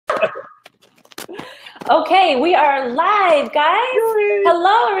Okay, we are live, guys.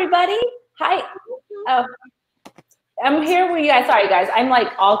 Hello, everybody. Hi. Oh, I'm here with you guys. Sorry, guys. I'm like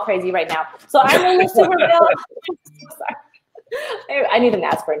all crazy right now. So I'm Lulu Superville. Sorry. I need an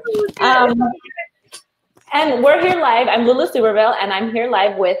aspirin. And we're here live. I'm Lulu Superville, and I'm here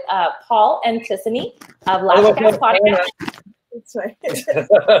live with Paul and Tussanee of LashCast podcast. That's right.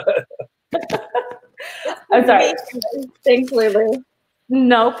 I'm sorry. Thanks, Lulu.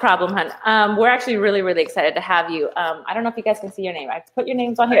 No problem, hon. We're actually really, really excited to have you. I don't know if you guys can see your name. I put your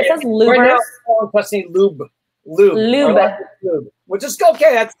names on here. It says Luebbers. Right now, I'm pressing Lube, which is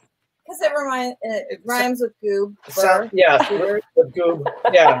okay. That's because it rhymes with goob. Yeah, with goob.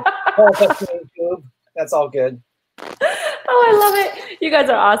 Yeah, goob. That's all good. Oh, I love it. You guys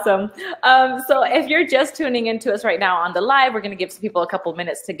are awesome. So if you're just tuning into us right now on the live, we're going to give some people a couple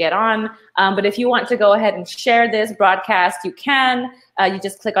minutes to get on. But if you want to go ahead and share this broadcast, you can. You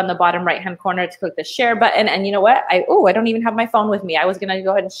just click on the bottom right-hand corner to click the share button. And you know what? I don't even have my phone with me. I was going to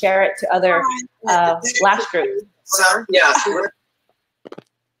go ahead and share it to other Lash groups. Yeah.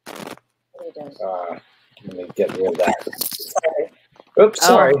 Let me get rid of that. Oops,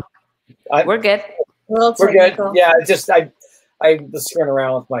 sorry. We're good. We're good. Yeah, I was screwing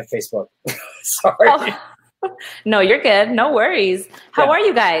around with my Facebook. Sorry. Oh. No, you're good. No worries. How are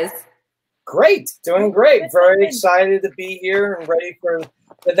you guys? Great. Doing great. Very excited to be here and ready for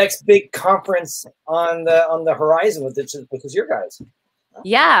the next big conference on the horizon, which is your guys.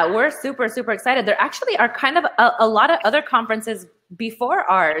 Yeah, we're super, super excited. There actually are kind of a lot of other conferences before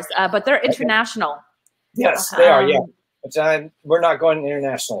ours, but they're international. Yes, they are, yeah. Which we're not going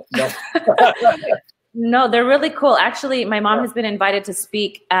international. No. No, they're really cool. Actually, my mom has been invited to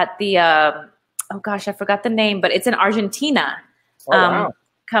speak at the, oh gosh, I forgot the name, but it's in Argentina wow.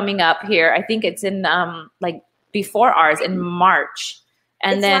 Coming up here. I think it's in like before ours in March.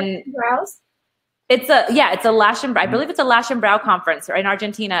 And it's then brows? It's a Lash and Brow. I believe it's a Lash and Brow Conference in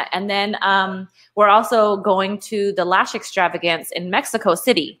Argentina. And then we're also going to the Lash Extravagance in Mexico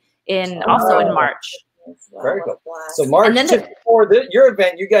City also in March. Very good. So March, before your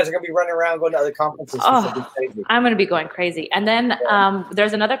event, you guys are going to be running around going to other conferences. Oh, I'm going to be going crazy. And then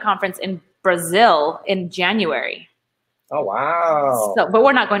there's another conference in Brazil in January. Oh, wow. So, but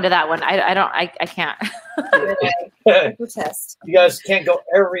we're not going to that one. I can't. Protest. You guys can't go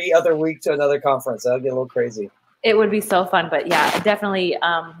every other week to another conference. That'll get a little crazy. It would be so fun. But yeah, definitely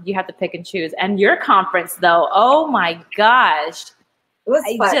you have to pick and choose. And your conference, though, oh my gosh. It was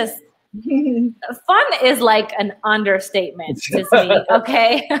fun. Fun is like an understatement to me,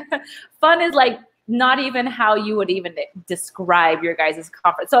 okay? Fun is like not even how you would even describe your guys'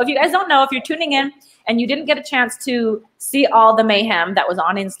 conference. So if you guys don't know, if you're tuning in and you didn't get a chance to see all the mayhem that was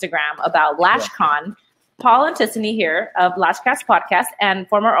on Instagram about LashCon, Paul and Tussanee here of LashCast podcast and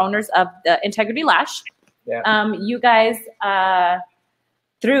former owners of the Integrity Lash, you guys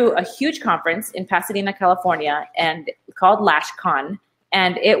threw a huge conference in Pasadena, California, and called LashCon.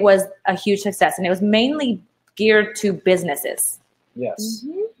 And it was a huge success. And it was mainly geared to businesses. Yes.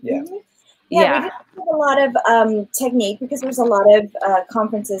 Mm-hmm. Yeah. Mm-hmm. Yeah, we did have a lot of technique because there's a lot of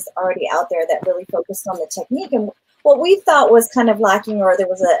conferences already out there that really focused on the technique. And what we thought was kind of lacking, or there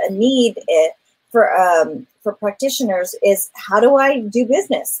was a need for practitioners, is how do I do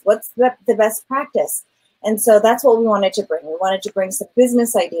business? What's the best practice? And so that's what we wanted to bring. We wanted to bring some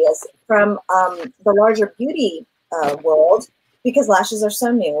business ideas from the larger beauty world, because lashes are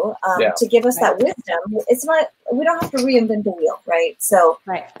so new, to give us that wisdom. It's not, we don't have to reinvent the wheel, right? So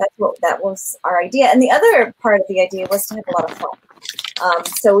that was our idea. And the other part of the idea was to have a lot of fun.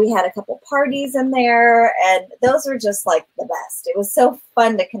 So we had a couple parties in there, and those were just like the best. It was so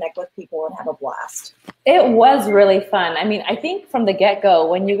fun to connect with people and have a blast. It was really fun. I mean, I think from the get-go,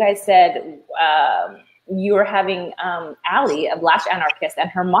 when you guys said you were having Allie of Lash Anarchist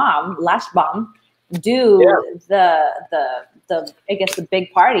and her mom, Lash Bomb, do the I guess the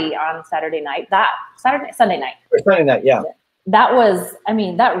big party on Sunday night. Sunday night, yeah. That was, I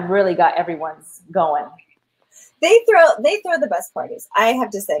mean, that really got everyone's going. They throw the best parties, I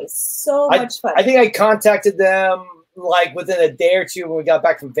have to say. So much fun. I think I contacted them like within a day or two when we got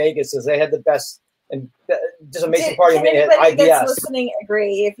back from Vegas, because they had the best and just amazing party. Can anybody that's listening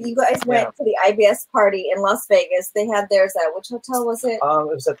agree? If you guys went to the IBS party in Las Vegas, they had theirs at which hotel was it? It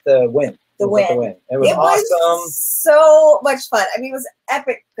was at the Wynn. It was awesome. So much fun. I mean, it was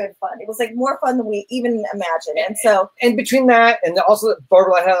epic good fun. It was like more fun than we even imagined. And between that and also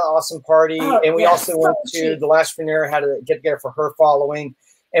Barbara had an awesome party, and we also went to the Lashpreneur, had a get together for her following.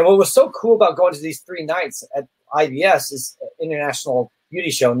 And what was so cool about going to these 3 nights at IBS is international beauty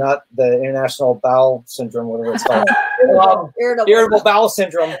show, not the International Bowel Syndrome, whatever it's called. Irritable bowel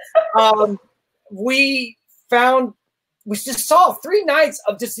syndrome. We just saw 3 nights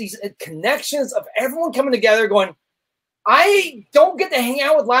of just these connections of everyone coming together going, I don't get to hang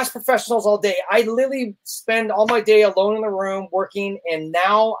out with lash professionals all day. I literally spend all my day alone in the room working, and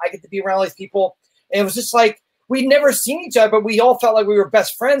now I get to be around all these people. And it was just like, we'd never seen each other, but we all felt like we were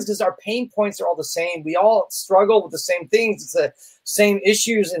best friends because our pain points are all the same. We all struggle with the same things. It's the same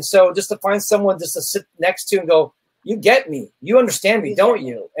issues. And so just to find someone just to sit next to and go, you get me. You understand me, don't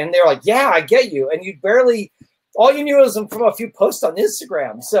you? And they're like, yeah, I get you. And you barely, all you knew was from a few posts on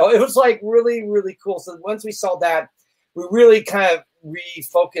Instagram. So it was like really, really cool. So once we saw that, we really kind of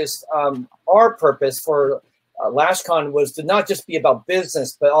refocused our purpose for LashCon was to not just be about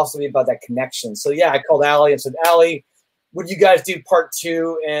business, but also be about that connection. So yeah, I called Allie and said, Allie, would you guys do part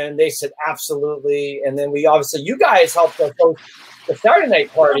 2? And they said, absolutely. And then we obviously, you guys helped us host the Saturday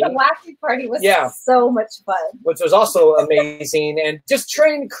night party. The wacky party was so much fun. Which was also amazing. And just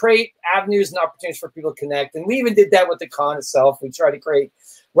trying to create avenues and opportunities for people to connect. And we even did that with the con itself. We tried to create,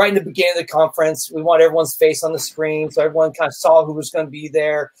 right in the beginning of the conference, we want everyone's face on the screen so everyone kind of saw who was going to be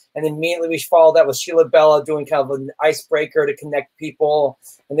there. And immediately we followed that with Sheila Bella doing kind of an icebreaker to connect people.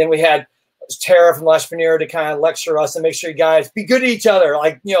 And then we had Tara from Lashpreneur to kind of lecture us and make sure you guys be good to each other.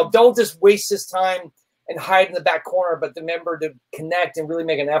 Like, you know, don't just waste this time and hide in the back corner, but remember to connect and really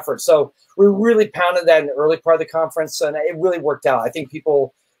make an effort. So we really pounded that in the early part of the conference, and it really worked out. I think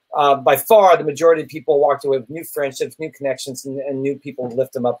people, by far, the majority of people walked away with new friendships, new connections, and new people to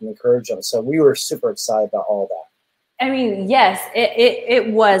lift them up and encourage them. So we were super excited about all that. I mean, yes,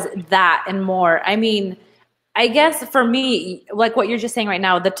 it was that and more. I mean, I guess for me, like what you're just saying right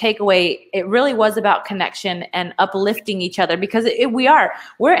now, the takeaway, it really was about connection and uplifting each other, because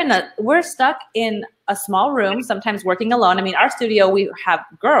we're stuck in a small room, sometimes working alone. I mean, our studio, we have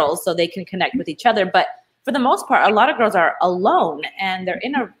girls so they can connect with each other, but for the most part, a lot of girls are alone and they're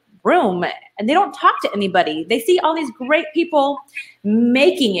in a room and they don't talk to anybody. They see all these great people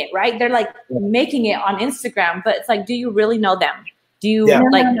making it, right? They're like making it on Instagram, but it's like, do you really know them? Do you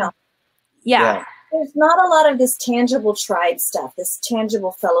no. Yeah. There's not a lot of this tangible tribe stuff, this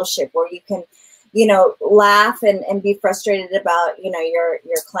tangible fellowship where you can, you know, laugh and be frustrated about, you know, your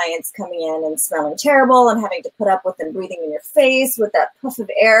clients coming in and smelling terrible and having to put up with them breathing in your face with that puff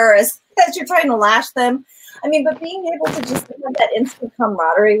of air as you're trying to lash them. I mean, but being able to just have that instant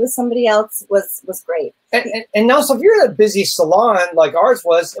camaraderie with somebody else was great. And also, if you're in a busy salon like ours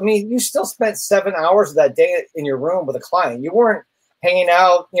was, I mean, you still spent 7 hours of that day in your room with a client. You weren't hanging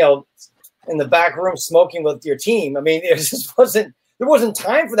out, you know, in the back room smoking with your team. I mean, it just wasn't, there wasn't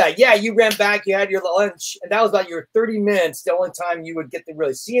time for that. Yeah, you ran back, you had your lunch, and that was about your 30 minutes, the only time you would get to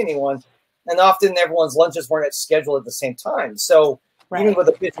really see anyone. And often everyone's lunches weren't scheduled at the same time. So even with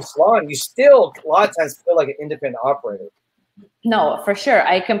a busy salon, you still a lot of times feel like an independent operator. No, for sure.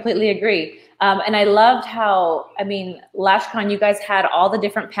 I completely agree. And I loved how, I mean, LashCon, you guys had all the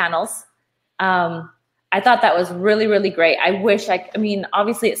different panels. I thought that was really, really great. I wish I mean,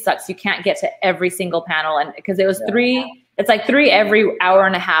 obviously it sucks. You can't get to every single panel, and because it was 3, it's like 3 every hour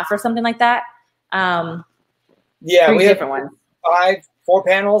and a half or something like that. Yeah, 3 we different had ones. 4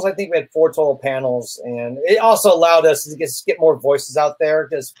 panels. I think we had 4 total panels, and it also allowed us to get more voices out there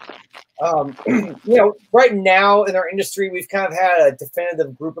because, you know, right now in our industry, we've kind of had a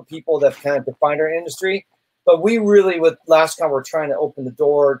definitive group of people that have kind of defined our industry. But we really, with LashCon, we're trying to open the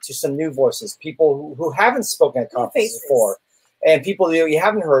door to some new voices, people who haven't spoken at conferences before, and people that you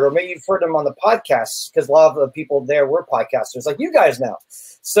haven't heard, or maybe you've heard them on the podcast, because a lot of the people there were podcasters, like you guys now.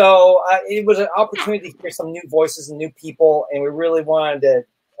 So it was an opportunity to hear some new voices and new people, and we really wanted to,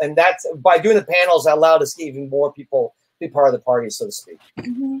 and that's, by doing the panels, that allowed us to even more people be part of the party, so to speak.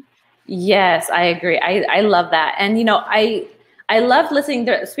 Mm-hmm. Yes, I agree. I love that. And, you know, I loved listening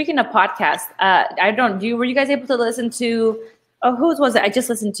to, speaking of podcasts, were you guys able to listen to, whose was it? I just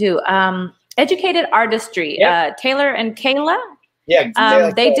listened to Educated Artistry, Taylor and Kayla.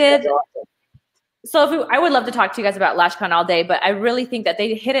 Yeah. They did. So I would love to talk to you guys about LashCon all day, but I really think that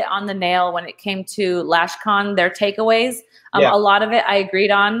they hit it on the nail when it came to LashCon, their takeaways. A lot of it I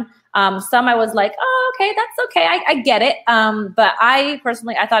agreed on. Some I was like, oh, okay, that's okay. I get it. But I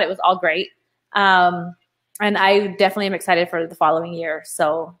personally, I thought it was all great. And I definitely am excited for the following year.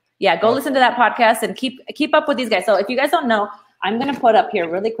 So yeah, go listen to that podcast and keep up with these guys. So if you guys don't know, I'm going to put up here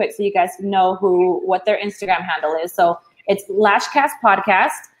really quick so you guys know what their Instagram handle is. So it's LashCast Podcast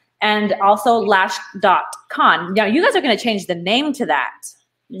and also lash.con. Now you guys are going to change the name to that.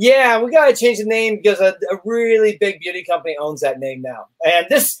 Yeah, we got to change the name because a really big beauty company owns that name now. And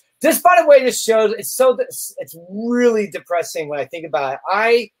this Just by the way, this shows it's really depressing when I think about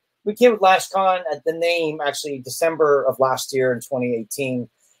it. We came with LashCon at the name actually December of last year in 2018,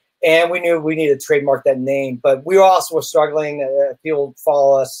 and we knew we needed to trademark that name. But we also were struggling. People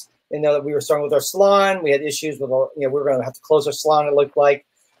follow us and know that we were struggling with our salon. We had issues with we were going to have to close our salon. It looked like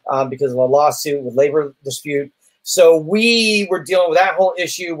because of a lawsuit with labor dispute. So we were dealing with that whole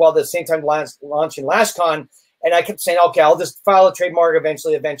issue while at the same time launching LashCon. And I kept saying, okay, I'll just file a trademark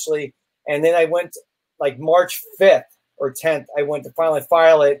eventually. And then I went like March 5th or 10th, I went to finally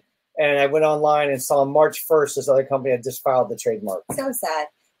file it. And I went online and saw on March 1st, this other company had just filed the trademark. So sad.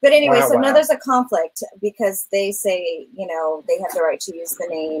 But anyway, now there's a conflict because they say, you know, they have the right to use the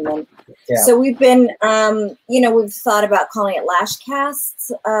name. And so we've been, you know, we've thought about calling it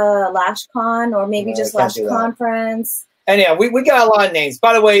LashCast, LashCon, or maybe just Lash Conference. And yeah, we got a lot of names.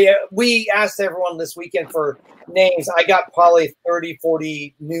 By the way, we asked everyone this weekend for names. I got probably 30,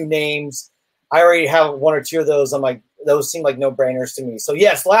 40 new names. I already have one or two of those. I'm like, those seem like no-brainers to me. So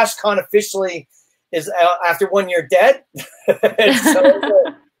yes, LashCon officially is after 1 year dead.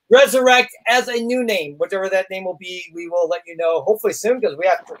 So resurrect as a new name, whatever that name will be. We will let you know hopefully soon because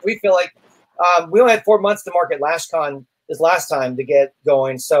we feel like we only had 4 months to market LashCon this last time to get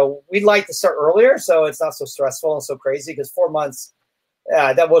going. So we'd like to start earlier so it's not so stressful and so crazy because 4 months,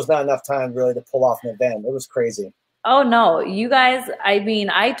 that was not enough time really to pull off an event. It was crazy. Oh no, you guys, I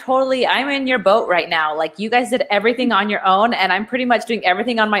mean, I'm in your boat right now. Like you guys did everything on your own and I'm pretty much doing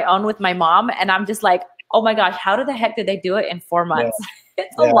everything on my own with my mom. And I'm just like, oh my gosh, how the heck did they do it in 4 months? Yeah.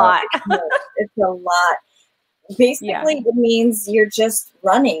 It's a lot. It's a lot. Basically, it means you're just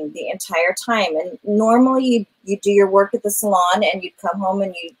running the entire time. And normally you do your work at the salon and you'd come home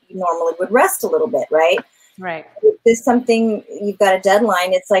and you normally would rest a little bit, right? Right. If there's something, you've got a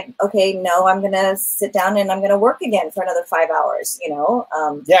deadline, it's like, okay, no, I'm going to sit down and I'm going to work again for another 5 hours, you know?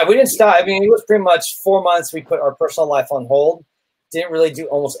 Yeah, we didn't stop. I mean, it was pretty much 4 months. We put our personal life on hold. Didn't really do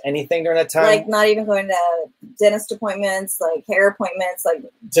almost anything during that time. Like not even going to dentist appointments, like hair appointments, like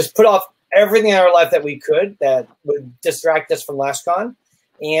just put off everything in our life that we could that would distract us from LashCon.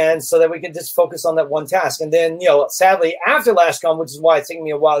 And so that we could just focus on that one task. And then, you know, sadly, after LashCon, which is why it's taken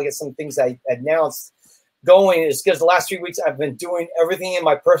me a while to get some things I announced going, is because the last 3 weeks I've been doing everything in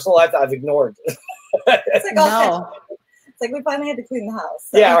my personal life that I've ignored. It's like, it's like we finally had to clean the house.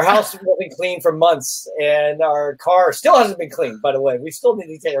 So. Yeah, our house wasn't clean for months, and our car still hasn't been cleaned, by the way. We still need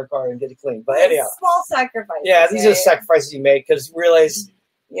to take our car and get it cleaned. But anyhow. Small sacrifices. Yeah, these are the sacrifices you make because you realize,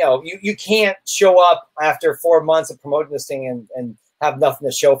 you know, you can't show up after 4 months of promoting this thing and have nothing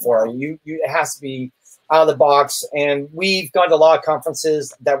to show for it. It has to be out of the box. And we've gone to a lot of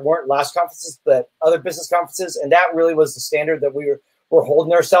conferences that weren't Lash conferences, but other business conferences. And that really was the standard that we were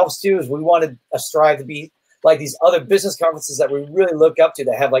holding ourselves to, is we wanted to strive to be like these other business conferences that we really look up to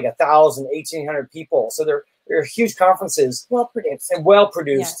that have like 1,000, 1,800 people. So they're huge conferences. Well-produced. And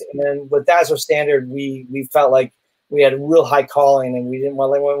well-produced. Yeah. And with that as our standard, we felt like we had a real high calling and we didn't want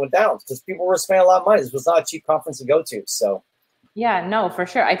to let anyone down because people were spending a lot of money. This was not a cheap conference to go to. So. Yeah, no, for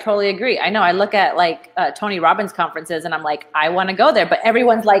sure. I totally agree. I know I look at like Tony Robbins conferences and I'm like, I want to go there, but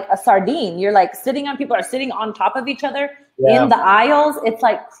everyone's like a sardine. You're like people are sitting on top of each other in the aisles. It's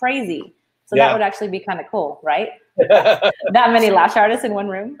like crazy. So that would actually be kind of cool, right? That many lash artists in one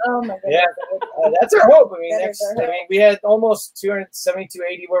room. Oh my goodness. Yeah, that's our hope. I mean, we had almost 270,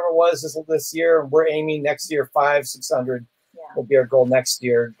 280, whatever it was this year. We're aiming next year 500, 600. Will be our goal next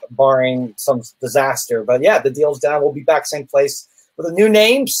year, barring some disaster. But yeah, the deal's down. We'll be back same place with a new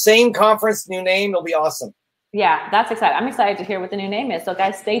name, same conference, new name. It'll be awesome. Yeah, that's exciting. I'm excited to hear what the new name is. So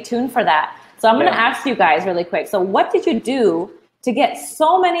guys, stay tuned for that. So I'm going to ask you guys really quick. So what did you do to get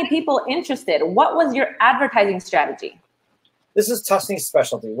so many people interested? What was your advertising strategy? This is Tussanee's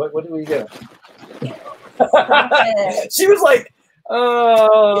specialty. What do we do? She was like, these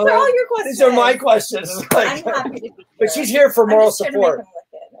are all your questions. These are my questions. Like, I'm happy to be here. But she's here for moral support.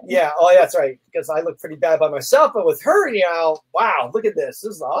 Yeah. Oh, yeah, that's right. Because I look pretty bad by myself, but with her, you know, wow, look at this.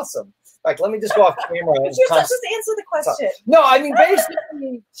 This is awesome. In fact, let me just go off camera. But you're supposed to answer the question. No, I mean,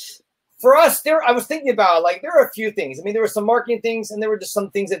 basically, for us, I was thinking about, like, there are a few things. I mean, there were some marketing things, and there were just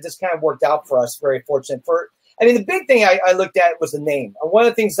some things that just kind of worked out for us. Very fortunate. I mean, the big thing I looked at was the name. And one of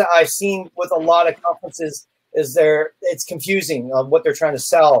the things that I've seen with a lot of conferences is it's confusing on what they're trying to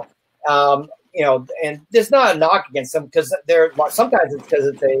sell. You know, and there's not a knock against them because sometimes it's because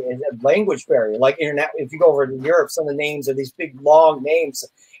it's a language barrier. Like if you go over to Europe, some of the names are these big long names,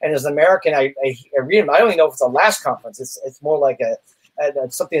 and as an American, I read them. I don't even know if it's a Lash conference. It's more like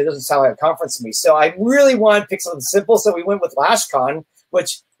something that doesn't sound like a conference to me. So I really wanted to pick something simple. So we went with LashCon,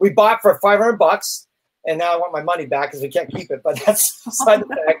 which we bought for $500, and now I want my money back because we can't keep it. But that's beside the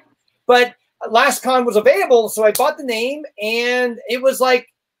fact. But LashCon was available, so I bought the name, and it was like,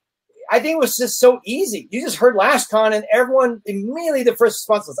 I think it was just so easy. You just heard LashCon, and everyone immediately, the first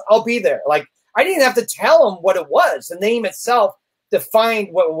response was, I'll be there. Like, I didn't have to tell them what it was. The name itself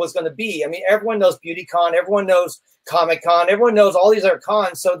defined what it was going to be. I mean, everyone knows BeautyCon, everyone knows Comic-Con, everyone knows all these other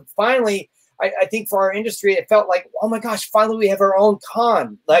cons. So finally, I think for our industry, it felt like, oh my gosh, finally we have our own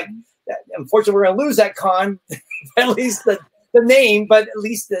con. Like, unfortunately, we're going to lose that con, at least the name, but at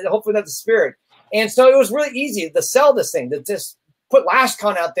least hopefully not the spirit. And so it was really easy to sell this thing, to just put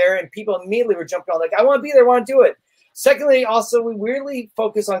LashCon out there, and people immediately were jumping on, like, I want to be there, I want to do it. Secondly, also, we really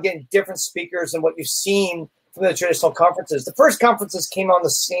focus on getting different speakers than what you've seen from the traditional conferences. The first conferences came on the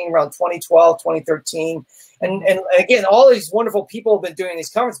scene around 2012, 2013. And again, all these wonderful people have been doing these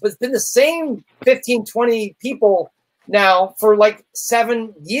conferences, but it's been the same 15, 20 people now for like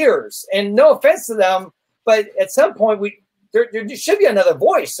 7 years. And no offense to them, but at some point, there should be another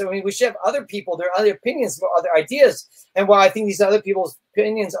voice. I mean, we should have other people, there are other opinions, other ideas. And while I think these other people's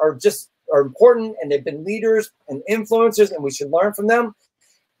opinions are important, and they've been leaders and influencers, and we should learn from them,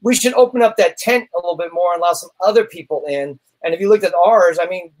 we should open up that tent a little bit more and allow some other people in. And if you looked at ours, I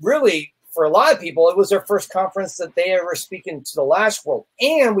mean, really, for a lot of people, it was their first conference that they ever speaking to the Lash world.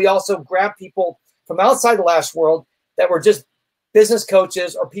 And we also grabbed people from outside the Lash world that were just business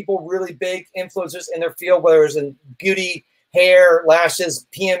coaches or people really big influencers in their field, whether it's in beauty, hair, lashes,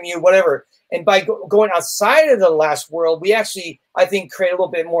 PMU, whatever. And by going outside of the Lash world, we actually, I think, create a little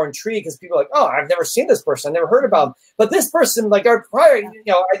bit more intrigue, because people are like, oh, I've never seen this person. I've never heard about him. But this person, like our prior,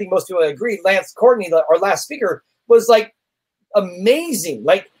 I think most people agree, Lance Courtney, our last speaker, was like amazing.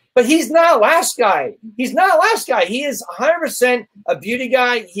 Like, but he's not a Lash guy. He's not a Lash guy. He is 100% a beauty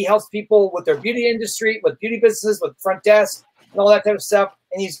guy. He helps people with their beauty industry, with beauty businesses, with front desk, and all that type of stuff.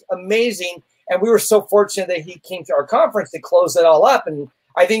 And he's amazing. And we were so fortunate that he came to our conference to close it all up. And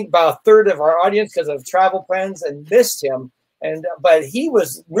I think about a third of our audience, because of travel plans, and missed him. But he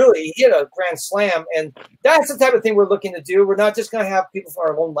hit a grand slam. And that's the type of thing we're looking to do. We're not just going to have people from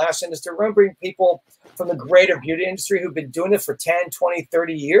our own lash industry. We're going to bring people from the greater beauty industry who've been doing it for 10, 20,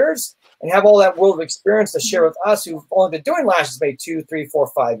 30 years and have all that world of experience to share with us who've only been doing lashes maybe 2, 3, 4,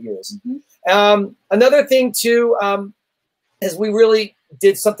 5 years. Another thing too, is we really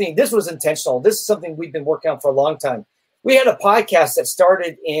did something. This was intentional. This is something we've been working on for a long time. We had a podcast that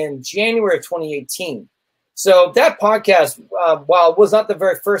started in January of 2018. So that podcast, while it was not the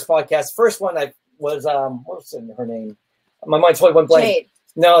very first podcast, first one I was, what was her name? My mind totally went blank. Jade.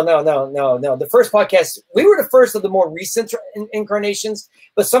 No. The first podcast, we were the first of the more recent incarnations,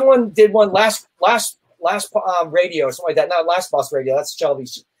 but someone did one last radio or something like that. Not Last Boss Radio, that's Shelby.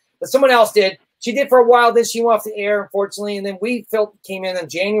 But someone else did. She did for a while, then she went off the air, unfortunately, and then we came in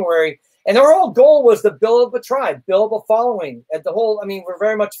January. And our whole goal was to build up a tribe, build up a following. We're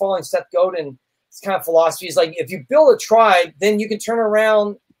very much following Seth Godin's kind of philosophy. Is like, if you build a tribe, then you can turn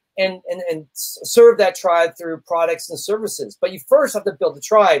around and serve that tribe through products and services. But you first have to build the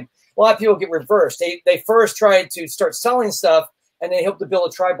tribe. A lot of people get reversed. They first try to start selling stuff, and they hope to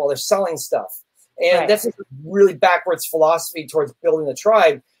build a tribe while they're selling stuff. And that's a really backwards philosophy towards building a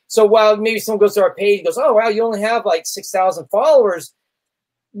tribe. So while maybe someone goes to our page and goes, oh, wow, you only have like 6,000 followers,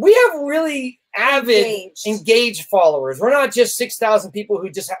 we have really avid, engaged followers. We're not just 6,000 people who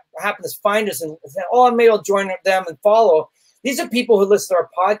just happen to find us and say, oh, maybe I'll join them and follow. These are people who listen to our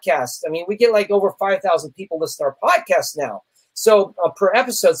podcast. I mean, we get like over 5,000 people listen to our podcast now, so per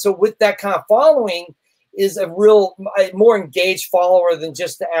episode. So with that kind of following is a more engaged follower than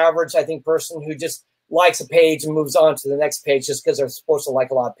just the average, I think, person who just likes a page and moves on to the next page just because they're supposed to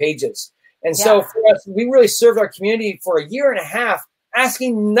like a lot of pages. And so for us, we really served our community for a year and a half,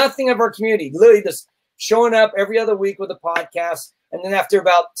 asking nothing of our community, literally just showing up every other week with a podcast. And then after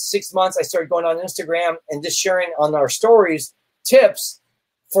about 6 months, I started going on Instagram and just sharing on our stories tips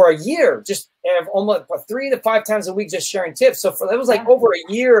for a year, just almost 3 to 5 times a week, just sharing tips. So it was like over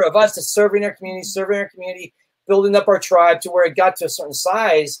a year of us just serving our community, building up our tribe to where it got to a certain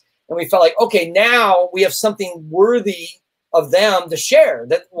size. And we felt like, okay, now we have something worthy of them to share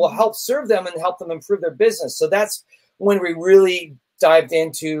that will help serve them and help them improve their business. So that's when we really dived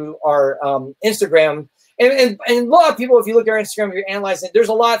into our Instagram. And a lot of people, if you look at our Instagram, you're analyzing it, there's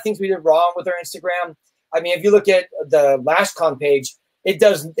a lot of things we did wrong with our Instagram. I mean, if you look at the LashCon page, it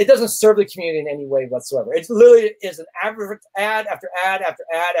doesn't serve the community in any way whatsoever. It literally is an ad after ad after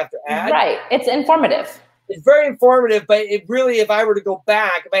ad after ad. Right. It's informative. It's very informative, but it really, if I were to go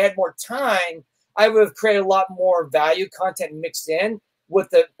back, if I had more time, I would have created a lot more value content mixed in with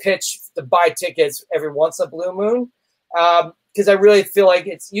the pitch to buy tickets every once in a blue moon. Because I really feel like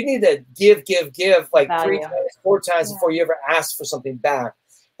you need to give like value. 3 times, 4 times before you ever ask for something back.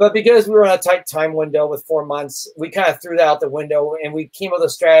 But because we were on a tight time window with 4 months, we kind of threw that out the window, and we came up with a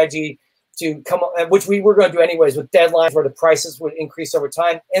strategy to come up, which we were going to do anyways, with deadlines where the prices would increase over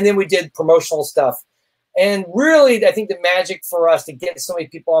time. And then we did promotional stuff. And really, I think the magic for us to get so many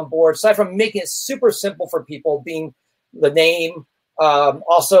people on board, aside from making it super simple for people, being the name,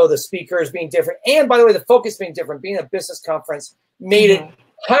 also the speakers being different, and by the way, the focus being different, being a business conference, made it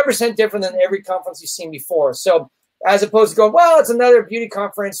 100% different than every conference you've seen before. So as opposed to going, well, it's another beauty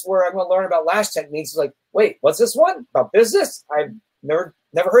conference where I'm going to learn about lash techniques. It's like, wait, what's this one? About business? I've never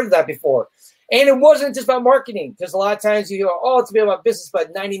heard of that before. And it wasn't just about marketing, because a lot of times you go, oh, it's about business,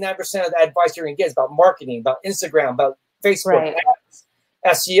 but 99% of the advice you're going to get is about marketing, about Instagram, about Facebook, ads,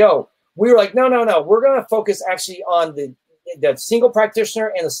 SEO. We were like, no. We're going to focus actually on the single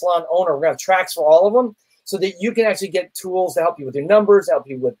practitioner and the salon owner. We're going to have tracks for all of them so that you can actually get tools to help you with your numbers, help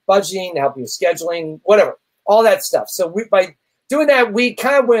you with budgeting, help you with scheduling, whatever, all that stuff. So by doing that, we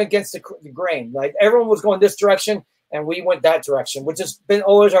kind of went against the grain. Like everyone was going this direction, and we went that direction, which has been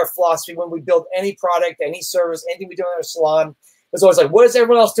always our philosophy when we build any product, any service, anything we do in our salon. It's always like, what is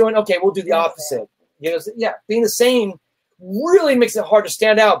everyone else doing? Okay, we'll do the opposite. You know, yeah, being the same really makes it hard to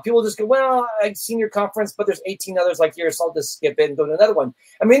stand out. People just go, well, I've seen your conference, but there's 18 others like yours, so I'll just skip it and go to another one.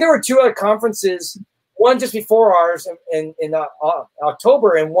 I mean, there were 2 other conferences, one just before ours in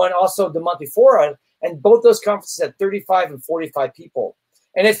October, and one also the month before us, and both those conferences had 35 and 45 people.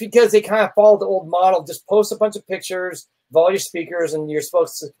 And it's because they kind of followed the old model, just post a bunch of pictures of all your speakers, and you're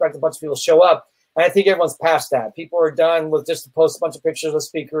supposed to expect a bunch of people to show up. And I think everyone's past that. People are done with just to post a bunch of pictures of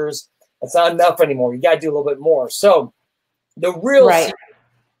speakers. It's not enough anymore. You got to do a little bit more. So the real,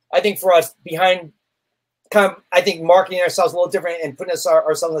 I think for us, behind kind of, I think marketing ourselves a little different and putting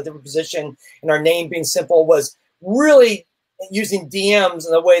ourselves in a different position, and our name being simple, was really using DMs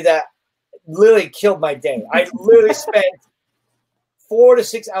in a way that literally killed my day. I literally spent 4 to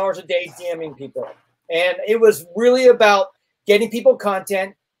 6 hours a day DMing people. And it was really about getting people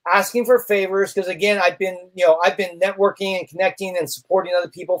content, asking for favors. Because again, I've been networking and connecting and supporting other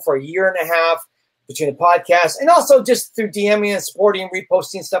people for a year and a half between the podcast, and also just through DMing and supporting,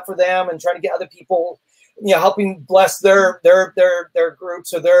 reposting stuff for them, and trying to get other people, helping bless their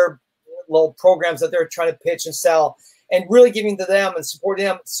groups or their little programs that they're trying to pitch and sell, and really giving to them and supporting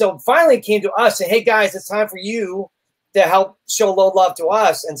them. So finally it came to us and, hey guys, it's time for you to help show a little love to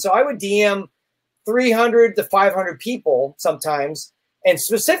us. And so I would DM 300 to 500 people sometimes, and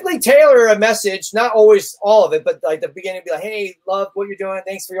specifically tailor a message, not always all of it, but like the beginning, be like, hey, love what you're doing.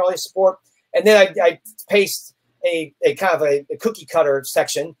 Thanks for all your support. And then I paste a kind of a cookie cutter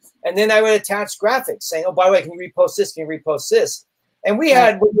section. And then I would attach graphics saying, oh, by the way, can you repost this? Can you repost this? And we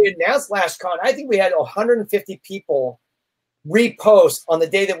had, when we announced LashCon, I think we had 150 people repost on the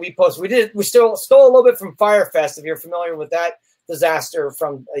day that we posted. We stole a little bit from Firefest, if you're familiar with that disaster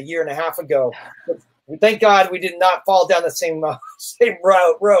from a year and a half ago. But thank God we did not fall down the same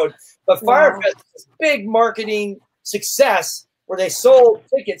road. But Firefest was this big marketing success where they sold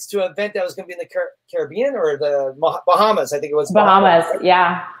tickets to an event that was going to be in the Caribbean or the Bahamas. I think it was Bahamas.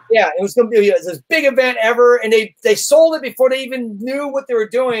 Yeah. Yeah, it was going to be this big event ever, and they sold it before they even knew what they were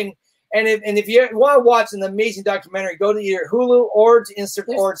doing. And if you want to watch an amazing documentary, go to either Hulu or to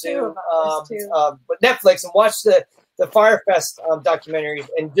Netflix and watch the Firefest documentary.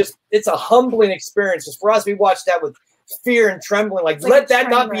 And just, it's a humbling experience. Just for us, we watched that with fear and trembling. Like let that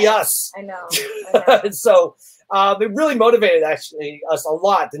not be us. I know. And so it really motivated actually us a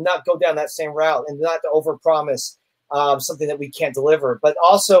lot to not go down that same route and not to overpromise something that we can't deliver. But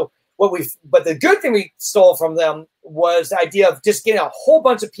also but the good thing we stole from them was the idea of just getting a whole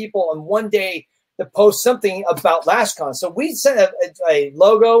bunch of people on one day to post something about LashCon. So we sent a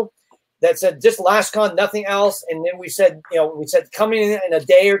logo that said just LashCon, nothing else. And then we said coming in a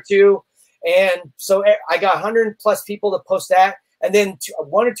day or two. And so I got 100 plus people to post that. And then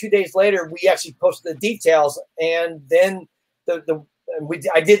 1 or 2 days later, we actually posted the details. And then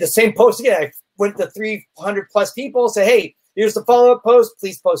I did the same post again. I went to 300 plus people, say, hey, here's the follow-up post.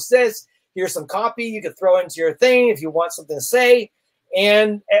 Please post this. Here's some copy you could throw into your thing if you want something to say.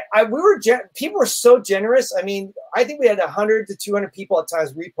 And people were so generous. I mean, I think we had 100 to 200 people at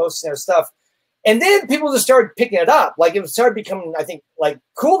times reposting their stuff. And then people just started picking it up. Like it started becoming, I think, like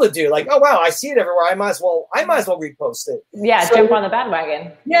cool to do. Like, oh wow, I see it everywhere. I might as well repost it. Yeah, so, jump on the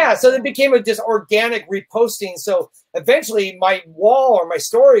bandwagon. Yeah, so it became just organic reposting. So eventually, my wall or my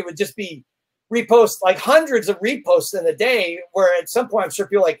story would just be repost, like hundreds of reposts in a day. Where at some point, I'm sure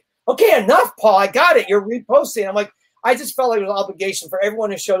people are like, okay, enough, Paul. I got it. You're reposting. I'm like, I just felt like it was an obligation for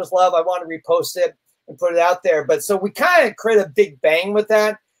everyone who showed us love. I want to repost it and put it out there. But so we kind of created a big bang with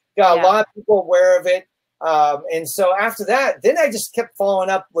that. Got a lot of people aware of it. And so after that, then I just kept following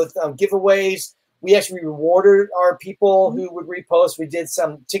up with giveaways. We actually rewarded our people who would repost. We did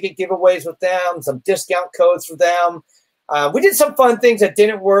some ticket giveaways with them, some discount codes for them. We did some fun things that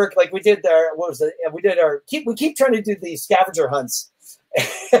didn't work. Like we did we keep trying to do the scavenger hunts.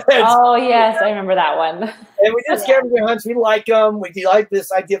 Oh yes, I remember that one. And we did scavenger hunts. We like them. We like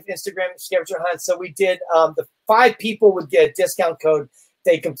this idea of Instagram scavenger hunts. So we did the 5 people would get a discount code.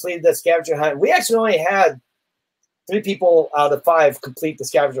 They completed the scavenger hunt. We actually only had 3 people out of 5 complete the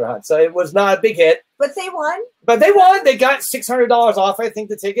scavenger hunt. So it was not a big hit. But they won. They got $600 off, I think,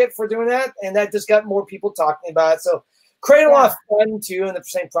 the ticket for doing that. And that just got more people talking about it. So create a lot of fun, too, in the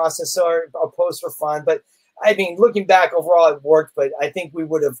same process. So our posts were fun. But, I mean, looking back, overall, it worked. But I think we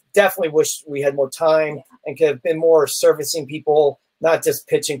would have definitely wished we had more time and could have been more servicing people, not just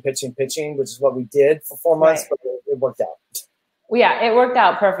pitching, which is what we did for 4 months. But it worked out. Well, yeah, it worked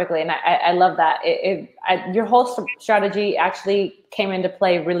out perfectly, and I love that. Your whole strategy actually came into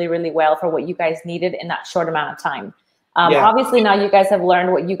play really, really well for what you guys needed in that short amount of time. Obviously, now you guys have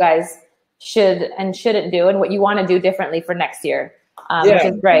learned what you guys should and shouldn't do and what you want to do differently for next year, which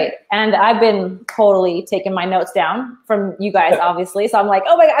is great. And I've been totally taking my notes down from you guys, obviously. So I'm like,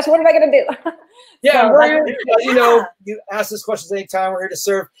 oh my gosh, what am I going to do? Yeah, so we're here, you ask us questions anytime. We're here to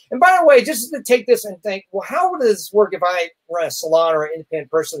serve. And by the way, just to take this and think, well, how would this work if I run a salon or an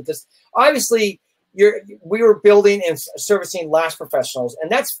independent person? Because obviously, we were building and servicing lash professionals,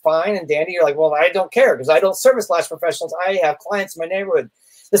 and that's fine and dandy. You're like, well, I don't care because I don't service lash professionals. I have clients in my neighborhood.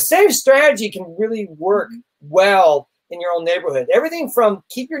 The same strategy can really work well in your own neighborhood. Everything from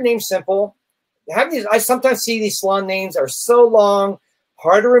keep your name simple. I sometimes see these salon names are so long,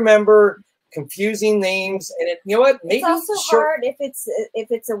 hard to remember, confusing names, and you know what? Maybe it's also hard if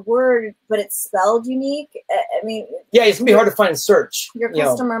it's a word but it's spelled unique. I mean, yeah, it's gonna be hard to find in search. Your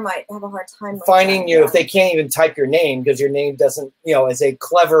customer might have a hard time finding you if they can't even type your name because your name doesn't, is a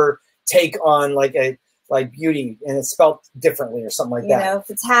clever take on like beauty and it's spelled differently or something like that. If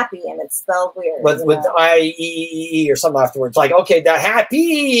it's happy and it's spelled weird, with I-E-E-E or something afterwards. Like, okay, that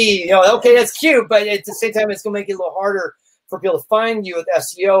happy, okay, that's cute, but at the same time, it's gonna make it a little harder for people to find you with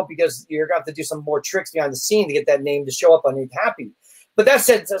SEO because you're going to have to do some more tricks behind the scene to get that name to show up underneath happy. But that's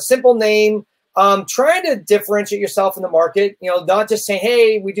it. It's a simple name. Trying to differentiate yourself in the market, not just saying,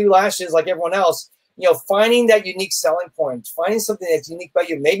 hey, we do lashes like everyone else, finding that unique selling point, finding something that's unique about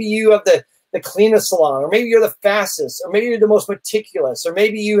you. Maybe you have the cleanest salon, or maybe you're the fastest, or maybe you're the most meticulous, or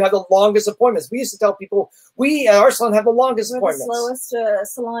maybe you have the longest appointments. We used to tell people we at our salon have the longest appointments. The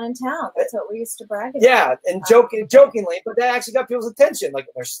slowest salon in town. That's what we used to brag about. Yeah, and jokingly, but that actually got people's attention. Like,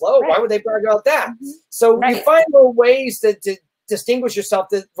 they're slow. Right. Why would they brag about that? So you find little ways to distinguish yourself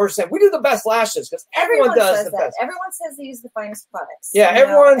versus saying we do the best lashes because everyone does the best. Everyone says they use the finest products. Yeah,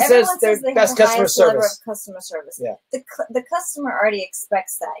 everyone says they're best customer service. Customer service. Yeah, the customer already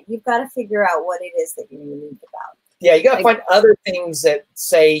expects that. You've got to figure out what it is that you're unique about. Yeah, you got to find other things that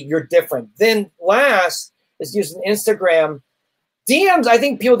say you're different. Then last is using Instagram. DMs, I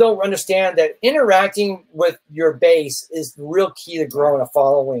think people don't understand that interacting with your base is the real key to growing a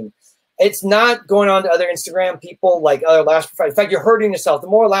following. It's not going on to other Instagram people like other lash professionals. In fact, you're hurting yourself. The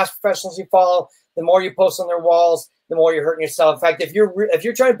more lash professionals you follow, the more you post on their walls, the more you're hurting yourself. In fact, if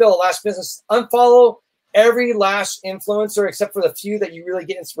you're trying to build a lash business, unfollow every lash influencer except for the few that you really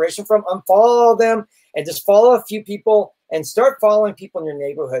get inspiration from. Unfollow them and just follow a few people and start following people in your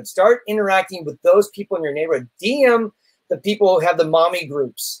neighborhood. Start interacting with those people in your neighborhood. DM the people who have the mommy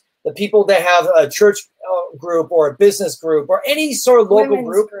groups, the people that have a church group or a business group or any sort of local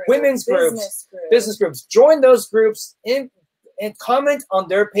women's groups, business groups. Join those groups and comment on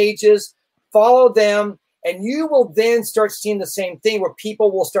their pages, follow them, and you will then start seeing the same thing where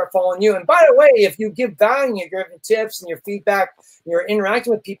people will start following you. And by the way, if you give value, you're giving tips and your feedback, and you're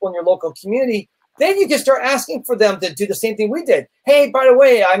interacting with people in your local community, then you can start asking for them to do the same thing we did. Hey, by the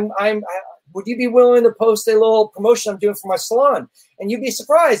way, would you be willing to post a little promotion I'm doing for my salon? And you'd be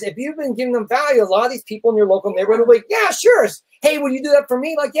surprised if you've been giving them value. A lot of these people in your local neighborhood will be like, yeah, sure. Hey, would you do that for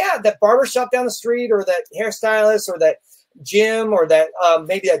me? Like, yeah, that barber shop down the street or that hairstylist or that gym or that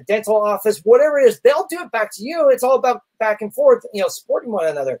maybe a dental office, whatever it is, they'll do it back to you. It's all about back and forth, supporting one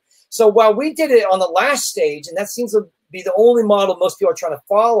another. So while we did it on the lash stage, and that seems to be the only model most people are trying to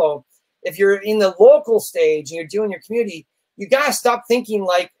follow, if you're in the local stage and you're doing your community, you got to stop thinking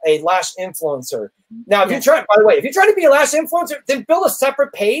like a lash influencer. Now, if you're trying to be a lash influencer, then build a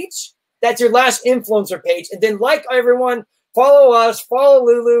separate page that's your lash influencer page. And then like everyone, follow us, follow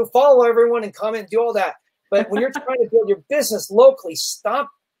Lulu, follow everyone and comment, do all that. But when you're trying to build your business locally, stop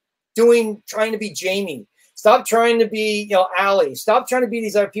trying to be Jamie. Stop trying to be, Allie. Stop trying to be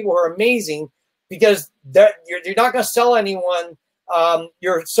these other people who are amazing. because you're not going to sell anyone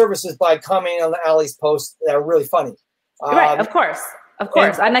your services by commenting on the Allie's posts that are really funny. Right, of course,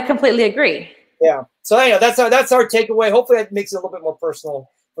 and I completely agree. Yeah. So anyway, that's our takeaway. Hopefully, that makes it a little bit more personal.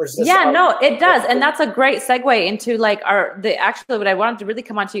 No, it does, and that's a great segue into like actually what I wanted to really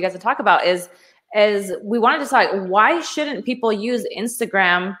come on to you guys to talk about is we wanted to talk, why shouldn't people use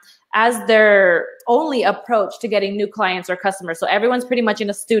Instagram as their only approach to getting new clients or customers? So everyone's pretty much in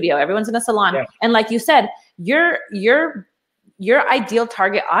a studio, everyone's in a salon, and like you said, your ideal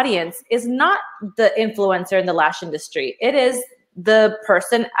target audience is not the influencer in the lash industry. It is the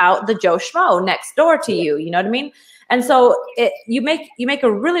person out, the Joe Schmo next door to you. You know what I mean? And so you make a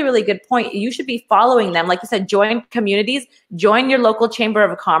really, really good point. You should be following them. Like you said, join communities, join your local chamber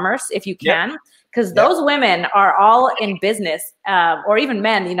of commerce if you can, because those women are all in business, or even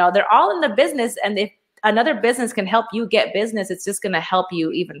men, you know, they're all in the business. And if another business can help you get business, it's just going to help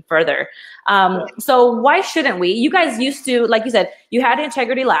you even further. So why shouldn't we? You guys used to, like you said, you had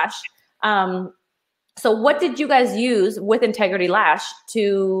Integrity Lash. So what did you guys use with Integrity Lash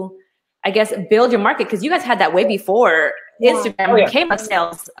to, I guess, build your market? Because you guys had that way before Instagram became a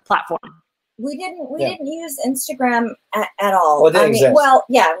sales platform. We didn't use Instagram at all. Well, there was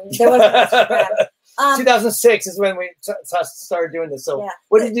Instagram. 2006 is when we started doing this. So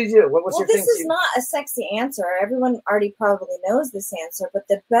what did you do? What was your thing? This is not a sexy answer. Everyone already probably knows this answer, but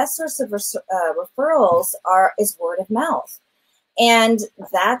the best source of referrals is word of mouth. And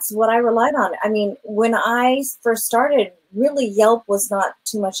that's what I relied on. I mean, when I first started, really Yelp was not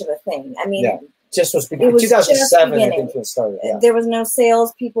too much of a thing. I mean, just was beginning. 2007, I think it started. Yeah. There was no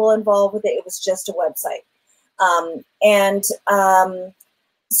sales people involved with it. It was just a website.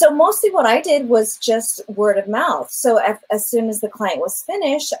 So mostly what I did was just word of mouth. So as soon as the client was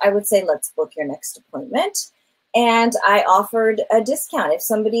finished, I would say, let's book your next appointment. And I offered a discount. If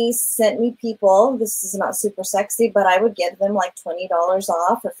somebody sent me people, this is not super sexy, but I would give them like $20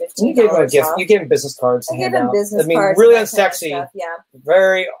 off or $15 off. You gave them business cards. I gave them business cards. Really unsexy. Kind of stuff,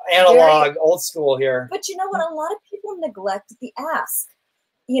 very analog, old school here. But you know what? A lot of people neglect the ask.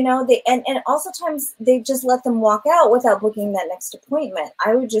 You know, and also times they just let them walk out without booking that next appointment.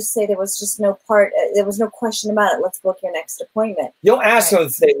 I would just say there was no question about it. Let's book your next appointment. You don't ask them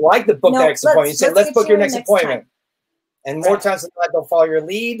if they like to book next appointment. You say, let's book your next appointment. And more times than not, they'll follow your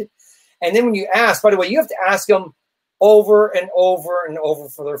lead. And then when you ask, by the way, you have to ask them over and over and over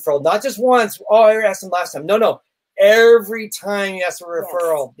for the referral. Not just once. Oh, I asked them last time. No. Every time you ask for a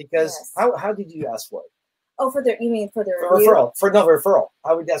referral. Because how did you ask for it? Oh, you mean for the referral? For another referral.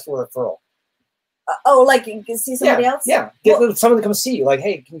 How would you ask for a referral? Like you can see somebody else? Yeah. Get someone to come see you. Like,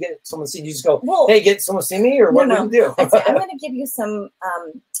 hey, can you get someone to see you? You just go, hey, get someone to see me? Or what do you do? I'm going to give you some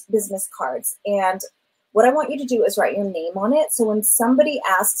business cards. And what I want you to do is write your name on it. So when somebody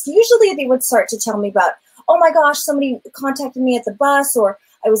asks, usually they would start to tell me about, oh my gosh, somebody contacted me at the bus, or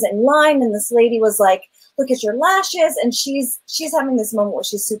I was in line and this lady was like, look at your lashes. And she's having this moment where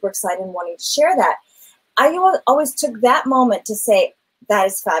she's super excited and wanting to share that. I always took that moment to say, that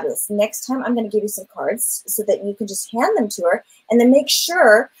is fabulous. Next time I'm going to give you some cards so that you can just hand them to her and then make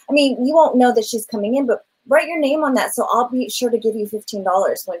sure, I mean, you won't know that she's coming in, but write your name on that. So I'll be sure to give you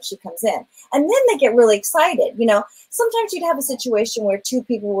 $15 when she comes in. And then they get really excited. You know, sometimes you'd have a situation where two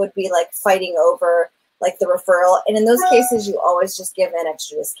people would be like fighting over like the referral. And in those cases, you always just give an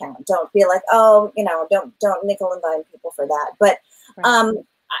extra discount. Don't be like, oh, you know, don't nickel and dime people for that. But,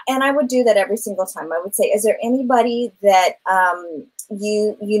 and I would do that every single time. I would say, is there anybody that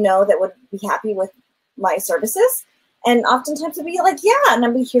you know that would be happy with my services? And oftentimes it'd be like, yeah, and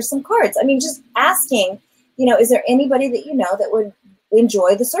I'm going to hear some cards. I mean, just asking, you know, is there anybody that you know that would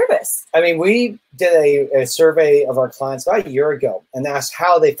enjoy the service? I mean, we did a survey of our clients about a year ago and asked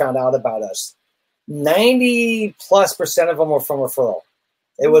how they found out about us. 90+% of them were from referral.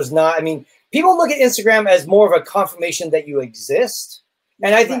 It was not, I mean, people look at Instagram as more of a confirmation that you exist.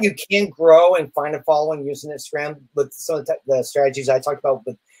 And I think you can grow and find a following using Instagram with some of the strategies I talked about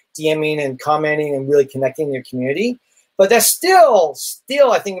with DMing and commenting and really connecting in your community. But that's still,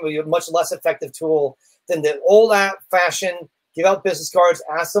 I think it would be a much less effective tool than the old fashioned give out business cards,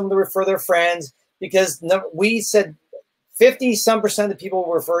 ask them to refer their friends, because we said 50% of the people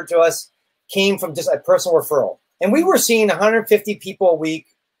who referred to us came from just a personal referral. And we were seeing 150 people a week,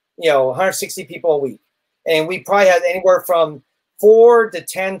 you know, 160 people a week. And we probably had anywhere from 4 to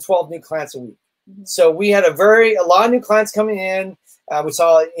 10, 12 new clients a week. Mm-hmm. So we had a lot of new clients coming in. We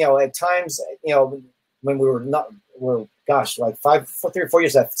saw, you know, at times, you know, when we were like 3 or 4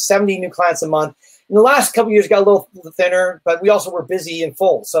 years, 70 new clients a month. In the last couple of years, got a little thinner, but we also were busy and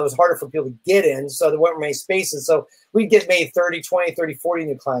full. So it was harder for people to get in. So there weren't many spaces. So we'd get maybe 30, 20, 30, 40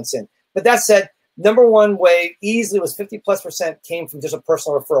 new clients in. But that said, Number one way easily was 50+% came from just a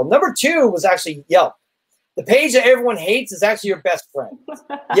personal referral. Number two was actually Yelp. The page that everyone hates is actually your best friend.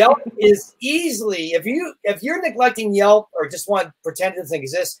 Yelp is easily, if you're neglecting Yelp or just want to pretend it doesn't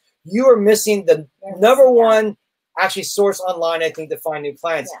exist, you are missing the number one actually source online, I think, to find new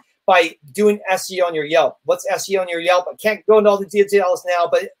clients by doing SEO on your Yelp. What's SEO on your Yelp? I can't go into all the details now,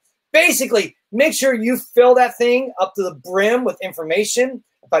 but basically make sure you fill that thing up to the brim with information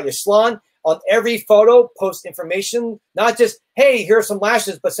about your salon. On every photo, post information, not just, hey, here's some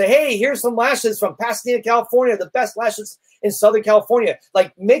lashes, but say, hey, here's some lashes from Pasadena, California, the best lashes in Southern California.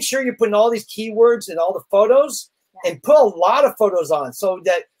 Like, make sure you're putting all these keywords in all the photos and put a lot of photos on so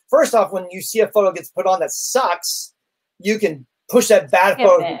that, first off, when you see a photo gets put on that sucks, you can push that bad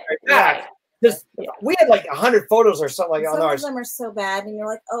photo right back. Just, we had like 100 photos or something like on ours. Some of them are so bad, and you're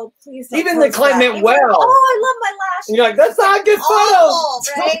like, oh, please. Even the client meant well. Like, oh, I love my lashes. And you're like, that's not a good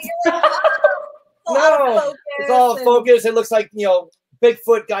photo. Right? No, it's all focused. It looks like, you know,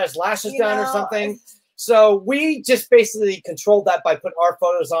 Bigfoot got his lashes done or something. So we just basically controlled that by putting our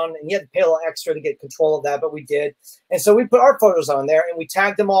photos on, and you had to pay a little extra to get control of that, but we did. And so we put our photos on there, and we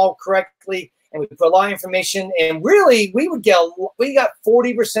tagged them all correctly. And we put a lot of information, and really, we got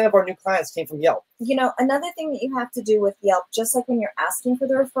 40% of our new clients came from Yelp. You know, another thing that you have to do with Yelp, just like when you're asking for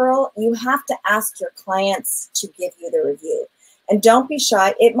the referral, you have to ask your clients to give you the review. And don't be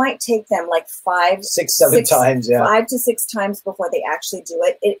shy. It might take them like 5 to 6 times before they actually do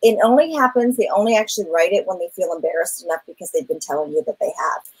it. It only happens, they only actually write it when they feel embarrassed enough because they've been telling you that they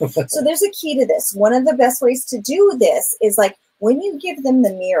have. So there's a key to this. One of the best ways to do this is like, when you give them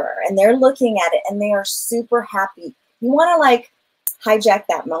the mirror and they're looking at it and they are super happy, you want to like hijack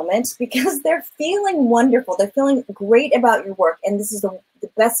that moment because they're feeling wonderful. They're feeling great about your work. And this is the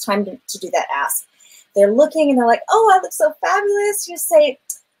best time to do that ask. They're looking and they're like, oh, I look so fabulous. You say,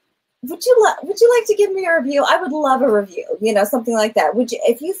 would you like to give me a review? I would love a review, you know, something like that. Would you,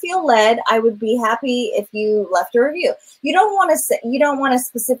 if you feel led, I would be happy if you left a review. You don't want to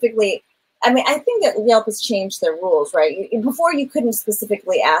specifically, I mean, I think that Yelp has changed their rules, right? Before you couldn't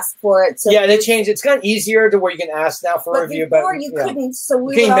specifically ask for it. So yeah, they changed. It's gotten easier to where you can ask now for a review. Before you couldn't. So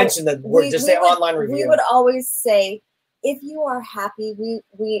we can't mention the word, just say online review. We would always say, if you are happy,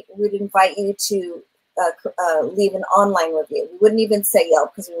 we would invite you to leave an online review. We wouldn't even say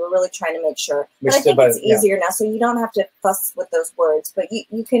Yelp because we were really trying to make sure. But I think it's easier now, so you don't have to fuss with those words. But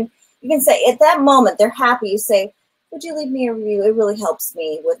you can say at that moment they're happy. You say, would you leave me a review? It really helps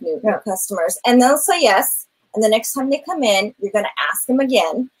me with new customers. And they'll say yes. And the next time they come in, you're going to ask them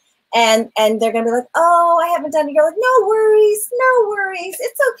again. And they're going to be like, oh, I haven't done it. You're like, no worries.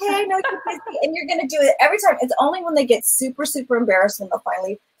 It's okay. I know you're busy. And you're going to do it every time. It's only when they get super, super embarrassed when they'll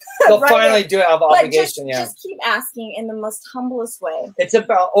finally do it out of obligation. Just keep asking in the most humblest way. It's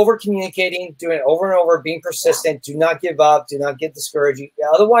about over communicating, doing it over and over, being persistent. Do not give up. Do not get discouraged.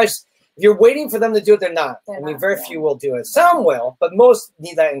 Otherwise, if you're waiting for them to do it, they're not. Very few will do it. Some will, but most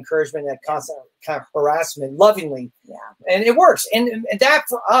need that encouragement, that constant kind of harassment, lovingly. Yeah. And it works. And that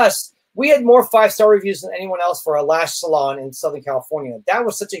for us, we had more 5-star reviews than anyone else for our lash salon in Southern California. That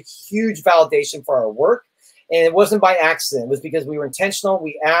was such a huge validation for our work. And it wasn't by accident. It was because we were intentional.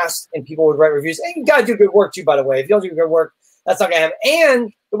 We asked, and people would write reviews. And you got to do good work too, by the way. If you don't do good work, that's not going to happen.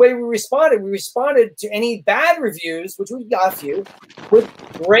 And the way we responded to any bad reviews, which we got a few, with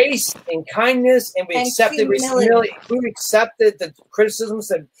grace and kindness, and we accepted the criticisms.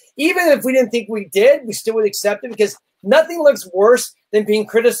 And even if we didn't think we did, we still would accept it because nothing looks worse than being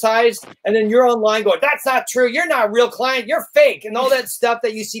criticized, and then you're online going, that's not true. You're not a real client. You're fake. And all that stuff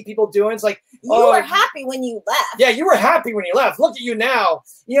that you see people doing. It's like, you were happy when you left. Yeah, you were happy when you left. Look at you now.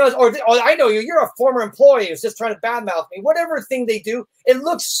 You know, or I know you. You're a former employee who's just trying to badmouth me. Whatever thing they do, it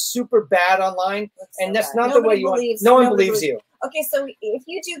looks super bad online, and that's not the way you want. No one believes you. Okay, so if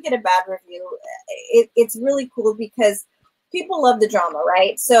you do get a bad review, it's really cool because people love the drama,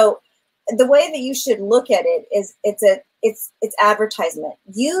 right? So the way that you should look at it is it's advertisement.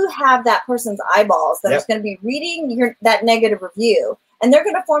 You have that person's eyeballs that is going to be reading that negative review, and they're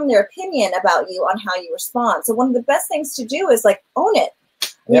going to form their opinion about you on how you respond. So one of the best things to do is like own it.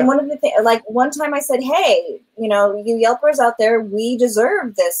 I mean, one of the things, like one time I said, hey, you know, you Yelpers out there, we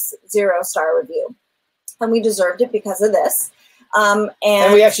deserve this 0-star review, and we deserved it because of this. And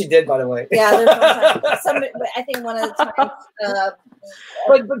we actually did, by the way. Yeah, there's one time, but I think one of the times.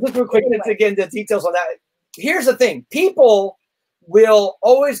 But just real quick, again, the details on that. Here's the thing: people will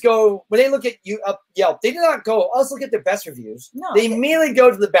always go when they look at you up Yelp. They do not go, "Oh, let's look at their best reviews." No, they immediately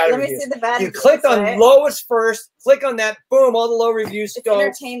go to the bad reviews. Let me see the bad reviews. You click on lowest first. Click on that. Boom! All the low reviews go. It's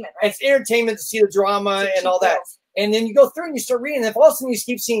entertainment. Right? It's entertainment to see the drama and all that. And then you go through and you start reading. And if all of a sudden you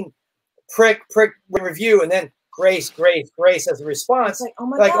keep seeing prick, review, and then Grace as a response. Like,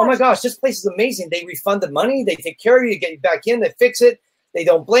 oh my gosh, this place is amazing. They refund the money, they take care of you, get you back in, they fix it, they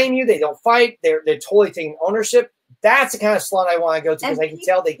don't blame you, they don't fight, they're totally taking ownership. That's the kind of salon I want to go to because I can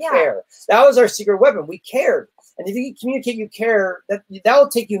tell they care. That was our secret weapon. We cared. And if you communicate you care, that will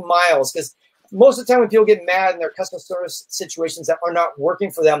take you miles, because most of the time when people get mad in their customer service situations that are not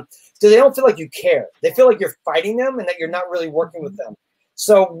working for them, so they don't feel like you care. They feel like you're fighting them and that you're not really working with them.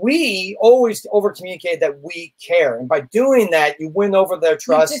 So we always over-communicate that we care. And by doing that, you win over their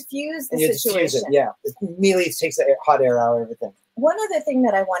trust. You diffuse the situation. Yeah. It immediately takes the hot air out of everything. One other thing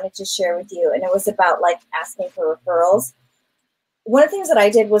that I wanted to share with you, and it was about like asking for referrals. One of the things that I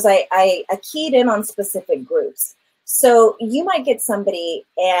did was I keyed in on specific groups. So you might get somebody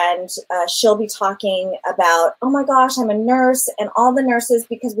and she'll be talking about, oh my gosh, I'm a nurse, and all the nurses,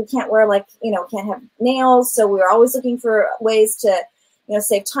 because we can't wear can't have nails. So we're always looking for ways to,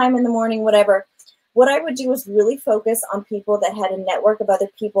 save time in the morning, whatever. What I would do was really focus on people that had a network of other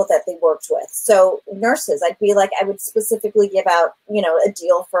people that they worked with. So nurses, I would specifically give out, a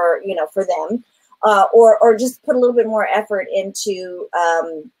deal for, for them, or just put a little bit more effort into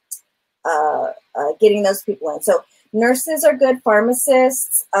getting those people in. So nurses are good,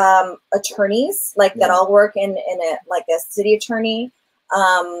 pharmacists, attorneys, that all work in a city attorney,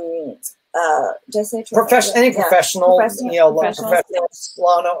 professional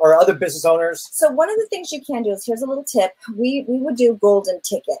salon or other business owners. So one of the things you can do is, here's a little tip. We would do golden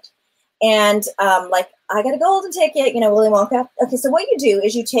ticket. And I got a golden ticket, Willy Wonka. Okay, so what you do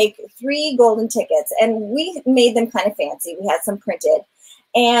is you take 3 golden tickets, and we made them kind of fancy. We had some printed,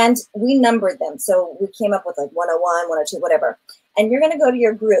 and we numbered them. So we came up with 101, 102, whatever. And you're going to go to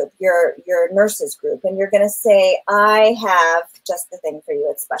your group, your nurses group, and you're going to say, I have just the thing for you.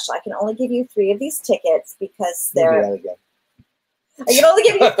 It's special. I can only give you 3 of these tickets because they're. I can only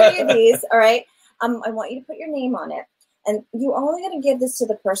give you 3 of these. All right. I want you to put your name on it. And you're only going to give this to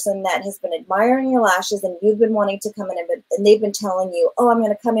the person that has been admiring your lashes, and you've been wanting to come in, and they've been telling you, oh, I'm going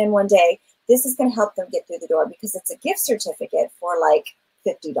to come in one day. This is going to help them get through the door, because it's a gift certificate for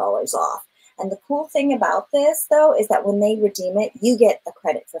 $50 off. And the cool thing about this, though, is that when they redeem it, you get a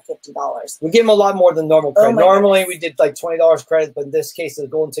credit for $50. We give them a lot more than normal credit. Normally, we did $20 credit, but in this case, the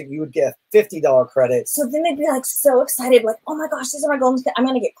golden ticket, you would get a $50 credit. So then they'd be so excited, oh my gosh, these are my golden tickets. I'm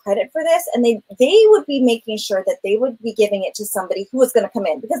going to get credit for this. And they would be making sure that they would be giving it to somebody who was going to come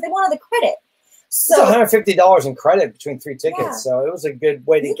in, because they wanted the credit. So it's $150 in credit between 3 tickets. Yeah. So it was a good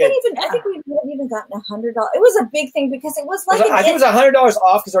way to get. I think we would have even gotten $100. It was a big thing, because it was I think it was $100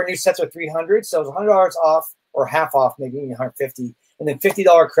 off, because our new sets are $300. So it was $100 off, or half off, maybe $150, and then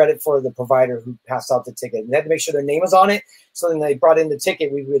 $50 credit for the provider who passed out the ticket. And they had to make sure their name was on it. So then they brought in the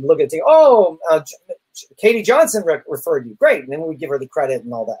ticket. We would look at the ticket. Oh, Katie Johnson referred you. Great. And then we give her the credit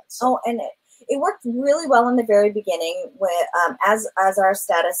and all that. So. Oh, and it worked really well in the very beginning, as our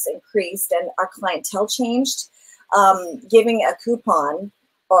status increased and our clientele changed. Giving a coupon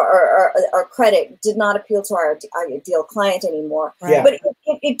or credit did not appeal to our ideal client anymore. Right. But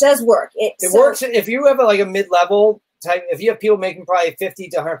it does work. It works if you have a mid-level type. If you have people making probably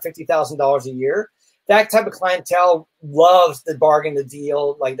 $50,000 to $150,000 a year, that type of clientele loves the bargain, the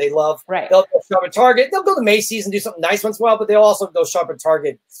deal. They love. Right. They'll go shop at Target. They'll go to Macy's and do something nice once in a while, but they'll also go shop at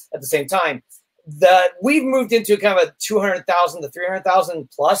Target at the same time. We've moved into kind of a 200,000 to 300,000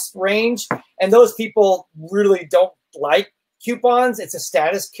 plus range, and those people really don't like coupons. It's a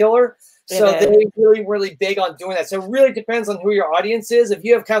status killer. So they're really, really big on doing that. So it really depends on who your audience is. If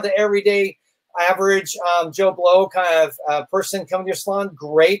you have kind of the everyday, average Joe Blow kind of person coming to your salon,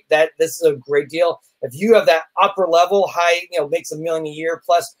 great. This is a great deal. If you have that upper level, high, makes $1 million a year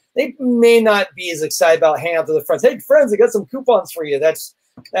plus, they may not be as excited about hanging out with their friends. Hey, friends, I got some coupons for you. That's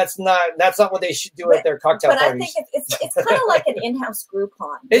not what they should do at their cocktail parties. But I think it's kind of like an in-house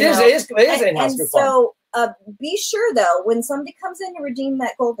Groupon. It is an in-house Groupon. So be sure, though, when somebody comes in to redeem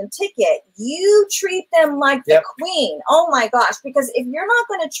that golden ticket, you treat them like the queen. Oh my gosh! Because if you're not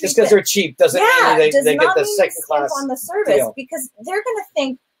going to treat just because they're cheap doesn't mean they get the second class on the service deal. Because they're going to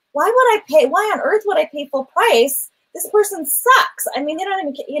think, why would I pay? Why on earth would I pay full price? This person sucks. I mean, they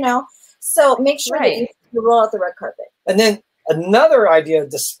don't even, So make sure that you roll out the red carpet. And then another idea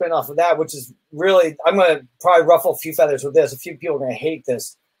to spin off of that, which is really, I'm going to probably ruffle a few feathers with this. A few people are going to hate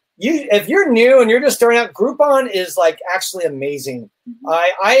this. If you're new and you're just starting out, Groupon is actually amazing. Mm-hmm.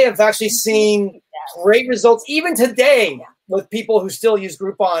 I have actually seen great results even today with people who still use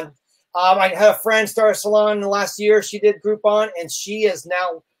Groupon. I had a friend start a salon in the last year. She did Groupon, and she has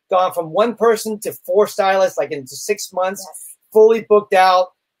now gone from 1 person to 4 stylists, into 6 months, fully booked out,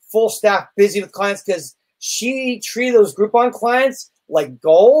 full staff, busy with clients, because she treated those Groupon clients like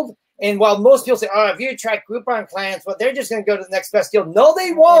gold, And while most people say, oh, if you attract Groupon clients, well, they're just going to go to the next best deal. No,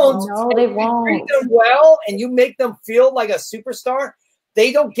 they won't. No, they won't. If you treat them well and you make them feel like a superstar,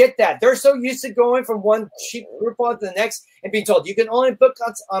 they don't get that. They're so used to going from one cheap Groupon to the next and being told, you can only book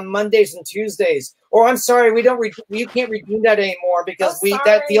us on Mondays and Tuesdays. Or I'm sorry, you can't redeem that anymore because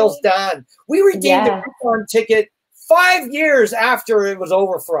that deal's done. We redeemed the Groupon ticket 5 years after it was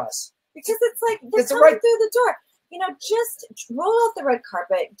over for us. Because it's like they're coming through the door. You know, just roll out the red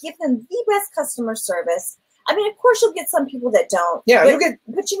carpet, give them the best customer service. I mean, of course, you'll get some people that don't. Yeah,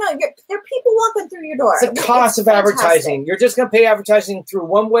 but you know, there are people walking through your door. It's the cost of advertising. You're just going to pay advertising through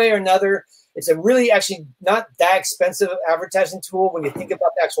one way or another. It's a really actually not that expensive advertising tool when you think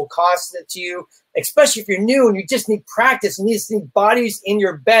about the actual cost to you, especially if you're new and you just need practice and you just need bodies in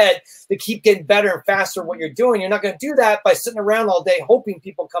your bed to keep getting better and faster at what you're doing. You're not going to do that by sitting around all day hoping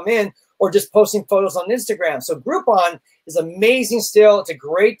people come in or just posting photos on Instagram. So Groupon is amazing still. It's a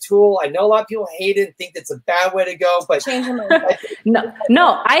great tool. I know a lot of people hate it and think it's a bad way to go, but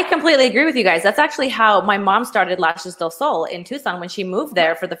no, I completely agree with you guys. That's actually how my mom started Lashes del Sol in Tucson when she moved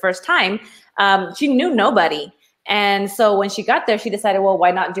there for the first time. She knew nobody. And so when she got there, she decided, well,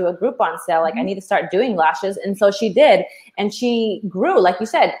 why not do a Groupon sale? Like, I need to start doing lashes. And so she did. And she grew, like you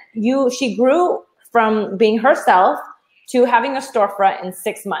said, she grew from being herself to having a storefront in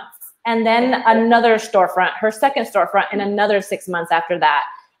 6 months. And then another storefront, her second storefront in another 6 months after that.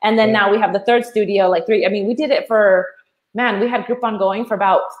 And then now we have the third studio, like I mean, we did it for, man, we had Groupon going for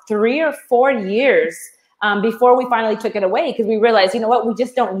about 3 or 4 years before we finally took it away because we realized, you know what, we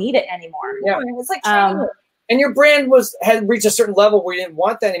just don't need it anymore. Yeah, it's like training. And your brand had reached a certain level where you didn't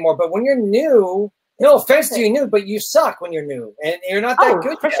want that anymore. But when you're new, no offense to you new, but you suck when you're new and you're not that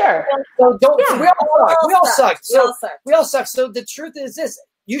good. For sure. So we all suck. We all suck. So the truth is this.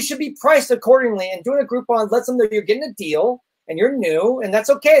 You should be priced accordingly, and doing a Groupon lets them know you're getting a deal and you're new, and that's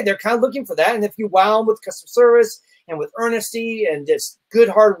okay. They're kind of looking for that. And if you wow them with customer service and with earnesty and just good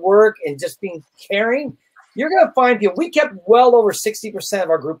hard work and just being caring, you're going to find people. We kept well over 60% of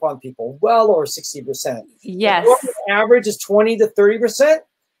our Groupon people, well over 60%. Yes. The average is 20 to 30%.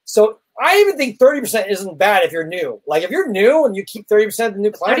 So I even think 30% isn't bad if you're new. Like if you're new and you keep 30% of the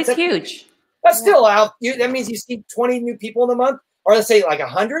new clients, that's huge. That's still out. That means you see 20 new people in a month. Or let's say like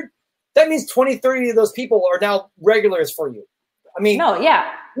 100, that means 20, 30 of those people are now regulars for you. I mean, you're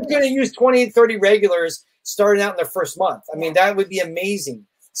going to use 20, 30 regulars starting out in their first month. I mean, that would be amazing.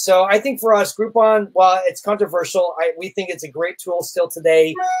 So I think for us, Groupon, while it's controversial, we think it's a great tool still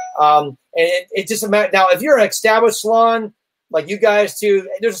today. And it just now, if you're an established salon, like you guys too,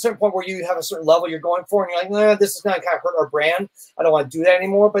 there's a certain point where you have a certain level you're going for, and you're like, nah, this is going to kind of hurt our brand. I don't want to do that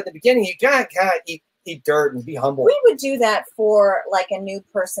anymore. But at the beginning, you got to kind of eat dirt and be humble. We would do that for like a new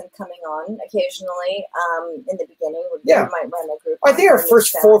person coming on occasionally. In the beginning, we might run a group. I think our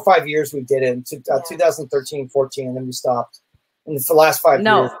first 4 or 5 years we did it in 2013, 14, and then we stopped. And for the last 5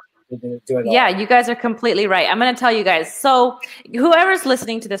 years, we didn't do it all. Yeah, you guys are completely right. I'm going to tell you guys. So whoever's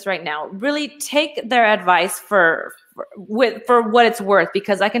listening to this right now, really take their advice for what it's worth,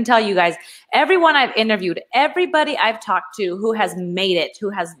 because I can tell you guys, everyone I've interviewed, everybody I've talked to who has made it, who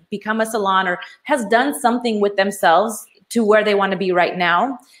has become a salon or has done something with themselves to where they want to be right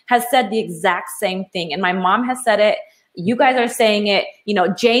now, has said the exact same thing. And my mom has said it. You guys are saying it. You know,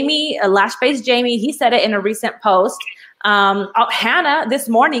 Jamie, Lash-Based Jamie, he said it in a recent post. Hannah this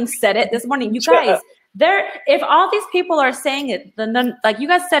morning said it this morning. You guys, if all these people are saying it, then like you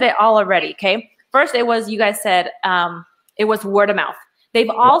guys said it all already. Okay. First, you guys said it was word of mouth. They've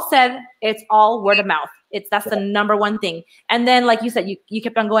all said it's all word of mouth. That's the number one thing. And then, like you said, you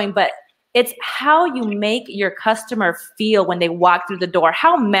kept on going, but it's how you make your customer feel when they walk through the door.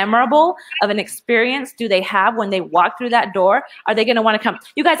 How memorable of an experience do they have when they walk through that door? Are they going to want to come?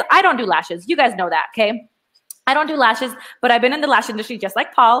 You guys, I don't do lashes. You guys know that, okay? I don't do lashes, but I've been in the lash industry just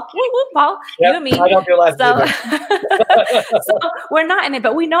like Paul. Woo, woo, Paul, you and me. I don't do lashes either. So we're not in it,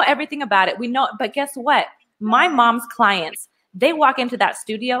 but we know everything about it. We know, but guess what? My mom's clients, they walk into that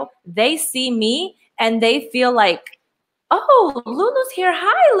studio, they see me, and they feel like, oh, Lulu's here.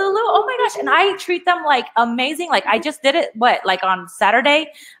 Hi, Lulu. Oh my gosh. And I treat them like amazing. Like I just did it, like on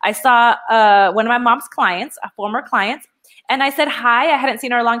Saturday, I saw one of my mom's clients, a former client, and I said hi. I hadn't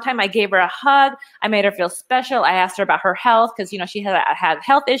seen her in a long time. I gave her a hug. I made her feel special. I asked her about her health because, she had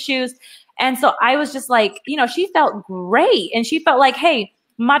health issues. And so I was just like, she felt great. And she felt like, hey,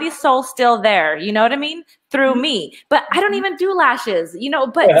 Marisol's still there. You know what I mean? Through me. But I don't even do lashes,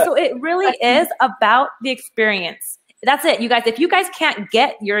 so it really is about the experience. That's it, you guys. If you guys can't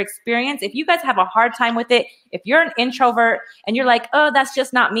get your experience, if you guys have a hard time with it, if you're an introvert and you're like, oh, that's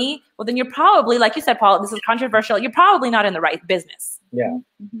just not me, well, then you're probably, like you said, Paul, this is controversial. You're probably not in the right business. Yeah.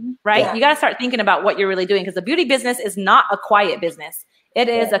 Right? Yeah. You got to start thinking about what you're really doing, because the beauty business is not a quiet business. It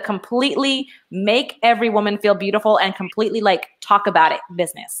is a completely make every woman feel beautiful and completely like talk about it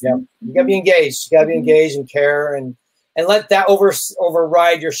business. Yeah. You got to be engaged. You got to be engaged and care and let that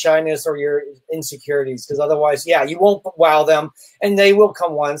override your shyness or your insecurities, because otherwise, you won't wow them, and they will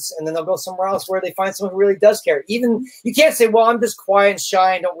come once and then they'll go somewhere else where they find someone who really does care. Even you can't say, well, I'm just quiet and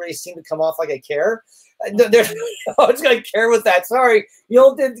shy and don't really seem to come off like I care. There's it's going to care with that. Sorry,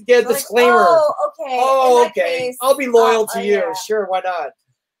 you'll get a disclaimer. Oh, okay. Oh, okay. Case, I'll be loyal to you. Yeah. Sure, why not?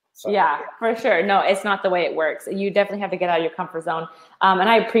 So, yeah, for sure. No, it's not the way it works. You definitely have to get out of your comfort zone. And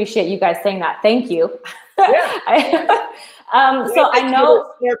I appreciate you guys saying that. Thank you. Yeah. So I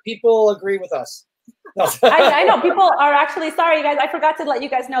know people agree with us. No. I know people are actually, sorry, you guys, I forgot to let you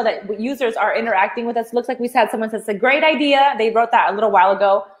guys know that users are interacting with us. Looks like we had someone says it's a great idea. They wrote that a little while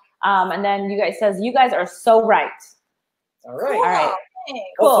ago. And then you guys says, you guys are so right. All right. Cool. All right.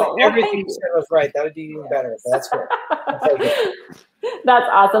 Cool. Well, everything you said was right. That would be even better. But that's good. That's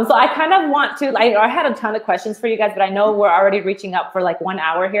awesome. So I kind of want to, I had a ton of questions for you guys, but I know we're already reaching up for like 1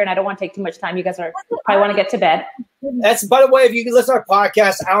 hour here, and I don't want to take too much time. You guys probably want to get to bed. That's, by the way, if you can listen to our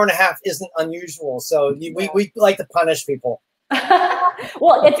podcast, 1.5 hours isn't unusual. So we like to punish people.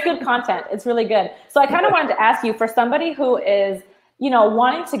 Well, it's good content. It's really good. So I kind of wanted to ask you, for somebody who is,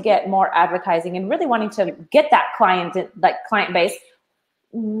 wanting to get more advertising and really wanting to get that client base,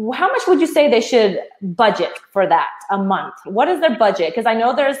 how much would you say they should budget for that a month? What is their budget? Because I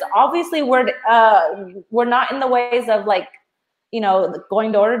know there's obviously we're not in the ways of like,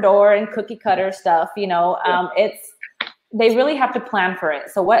 going door to door and cookie cutter stuff. It's, they really have to plan for it.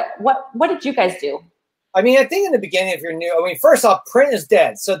 So what did you guys do? I mean, I think in the beginning, if you're new, first off, print is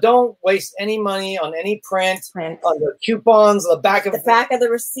dead. So don't waste any money on any print. On the coupons, the back of the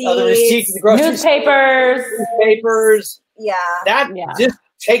receipts, the grocery newspapers. Yeah. Just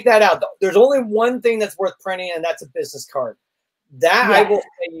take that out. There's only one thing that's worth printing, and that's a business card. That I will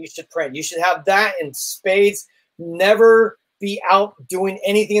say you should print. You should have that in spades. Never be out doing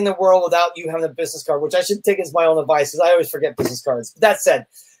anything in the world without you having a business card, which I should take as my own advice, because I always forget business cards. That said,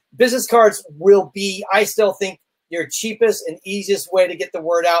 business cards will be, I still think, your cheapest and easiest way to get the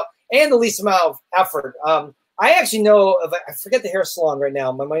word out and the least amount of effort. I actually know of, I forget the hair salon right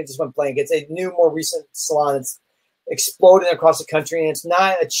now. My mind just went blank. It's a new, more recent salon. It's exploding across the country, and it's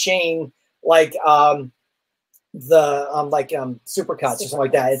not a chain like Supercuts or something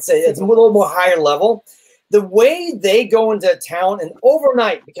like that. It's a little more higher level. The way they go into town and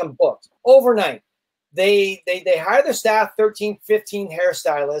overnight become booked. Overnight. They hire their staff, 13, 15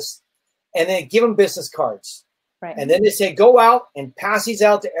 hairstylists, and then give them business cards. Right. And then they say, go out and pass these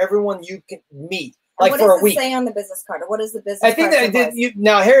out to everyone you can meet. Like for a week. What does it say on the business card? Or what is the business I think card?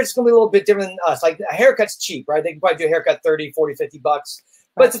 Now, hair is going to be a little bit different than us. Like a haircut's cheap, right? They can probably do a haircut 30, 40, 50 bucks.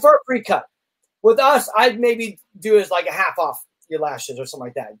 But it's for a free cut. With us, I'd maybe do is like a half off your lashes or something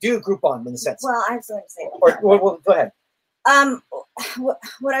like that. Do a Groupon in the sense. Well, I have something to say. Go ahead.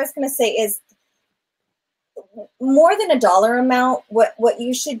 What I was going to say is, more than a dollar amount, what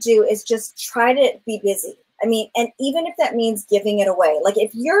you should do is just try to be busy. And even if that means giving it away, like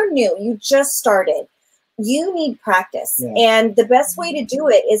if you're new, you just started, you need practice. Yeah. And the best way to do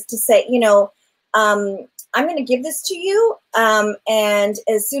it is to say, I'm going to give this to you. And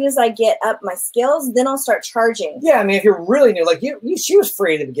as soon as I get up my skills, then I'll start charging. Yeah. If you're really new, like she was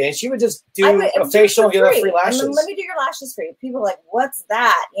free at the beginning. She would just do a facial and give her free lashes. Let me do your lashes free. People are like, what's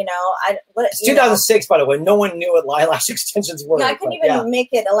that? It's 2006, by the way. No one knew what eyelash extensions were. No, I couldn't even make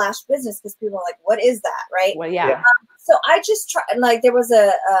it a lash business because people are like, what is that? Right. Well, yeah. So I just tried, like there was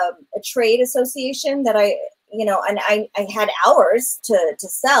a trade association that and I had hours to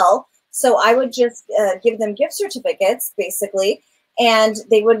sell. So I would just give them gift certificates, basically, and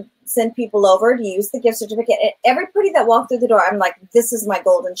they would send people over to use the gift certificate. And everybody that walked through the door, I'm like, this is my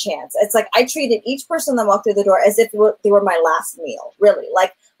golden chance. It's like I treated each person that walked through the door as if they were my last meal, really.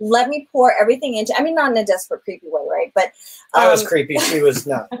 Like, let me pour everything into, not in a desperate, creepy way, right? But I was creepy. She was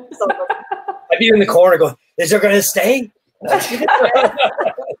not. I'd be in the corner going, is there going to stay?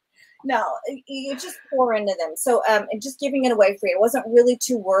 No, you just pour into them. So and just giving it away free. I wasn't really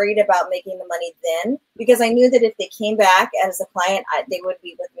too worried about making the money then, because I knew that if they came back as a client, they would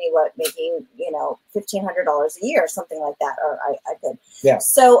be with me, making, $1,500 a year or something like that, or I could. Yeah.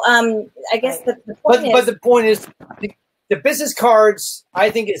 So I guess the point is. But the point is, the business cards, I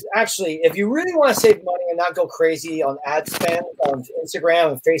think, is actually, if you really want to save money and not go crazy on ad spend on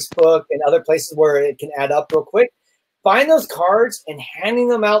Instagram and Facebook and other places where it can add up real quick, find those cards and handing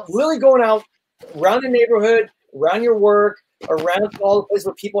them out, really going out around the neighborhood, around your work, around all the places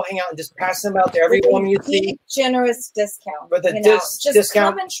where people hang out and just pass them out to every woman you see. Generous discount. With a just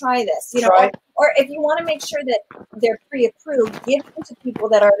discount. Come and try this. You know, or if you want to make sure that they're pre-approved, give them to people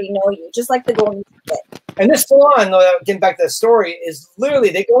that already know you, just like the golden ticket. And this salon, getting back to the story, is literally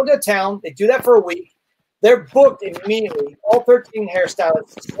they go into a town, they do that for a week, they're booked immediately. All 13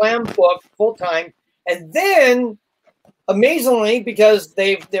 hairstylists slam booked full time, and then amazingly, because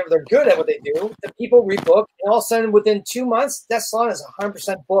they're good at what they do, the people rebook, and all of a sudden within 2 months, that salon is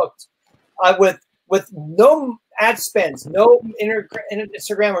 100% booked, with no ad spends, no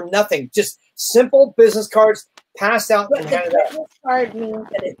Instagram or nothing, just simple business cards passed out and handed out. Business card means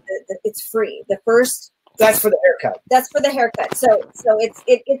that it's free. The first. That's for the haircut. That's for the haircut. So it's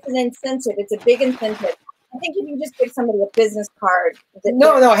an incentive. It's a big incentive. I think if you just give somebody a business card.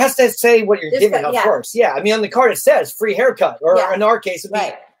 No, it has to say what you're giving, of course. Yeah, I mean, on the card it says free haircut, or in our case, it'd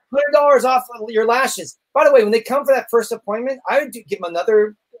be $100 off your lashes. By the way, when they come for that first appointment, I would give them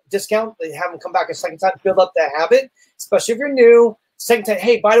another discount. They have them come back a second time, build up that habit, especially if you're new. Second time,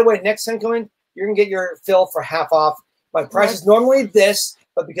 hey, by the way, next time coming, you're going to get your fill for half off. My price is normally this,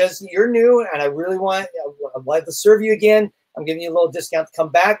 but because you're new and I really I'd like to serve you again, I'm giving you a little discount to come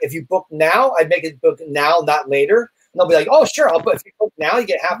back. If you book now, I'd make it book now, not later. And they'll be like, oh, sure, I'll book. If you book now, you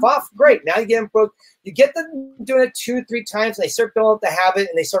get half off. Great. Now you get them booked. You get them doing it 2-3 times, and they start building up the habit,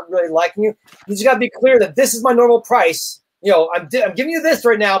 and they start really liking you. You just got to be clear that this is my normal price. You know, I'm giving you this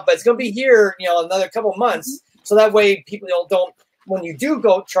right now, but it's going to be here, you know, another couple of months. So that way people don't, when you do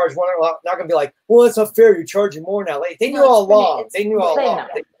go charge one, not going to be like, well, it's not fair. You're charging more now. Like, they knew all along. They knew all along.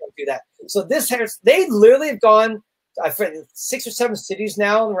 They don't do that. So they literally have gone, I've been 6 or 7 cities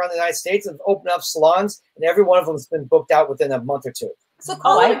now around the United States have opened up salons, and every one of them has been booked out within a month or two. So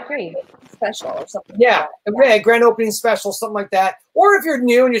call it a special or something. Yeah, a grand opening special, something like that. Or if you're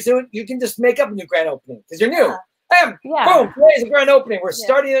new and you're doing, you can just make up a new grand opening because you're new. Bam, boom, today's a grand opening. We're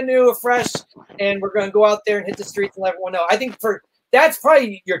starting afresh, and we're going to go out there and hit the streets and let everyone know. I think that's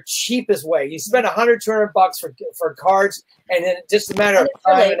probably your cheapest way. You spend $100-200 for cards, and then just a matter of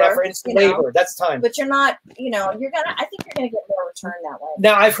time and effort. It's labor. That's time. But you're not, I think you're gonna get more return that way.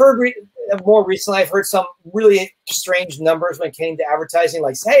 Now I've heard more recently. I've heard some really strange numbers when it came to advertising.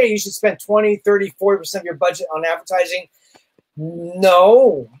 Like, hey, you should spend 20, 30, 40% of your budget on advertising.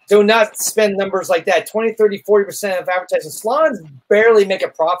 No, do not spend numbers like that. 20, 30, 40% of advertising. Salons barely make a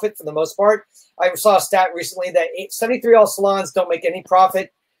profit for the most part. I saw a stat recently that 73 all salons don't make any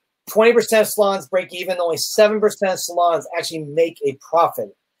profit. 20% of salons break even. Only 7% of salons actually make a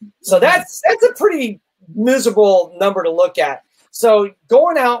profit. So that's a pretty miserable number to look at. So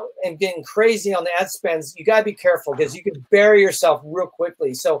going out and getting crazy on the ad spends, you got to be careful because you can bury yourself real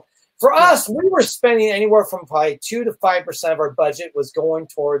quickly. So for us, we were spending anywhere from probably 2 to 5% of our budget was going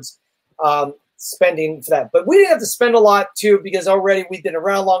towards spending for that. But we didn't have to spend a lot too because already we've been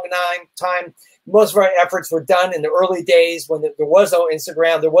around a long time. Most of our efforts were done in the early days when there was no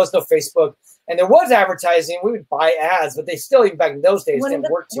Instagram, there was no Facebook, and there was advertising. We would buy ads, but they still, even back in those days, didn't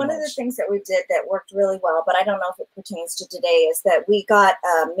work too much. One of the things that we did that worked really well, but I don't know if it pertains to today, is that we got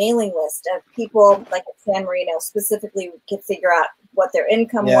a mailing list of people like at San Marino specifically could figure out what their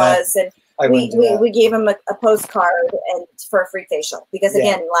income was, and we gave them a postcard and for a free facial because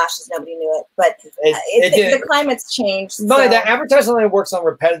again, lashes, nobody knew it, but the climate's changed. But the advertising only works on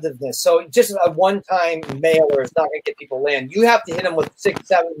repetitiveness, so just a one-time mailer is not going to get people in. You have to hit them with 6,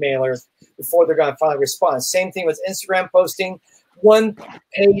 7 mailers before they're going to finally respond. Same thing with Instagram posting. One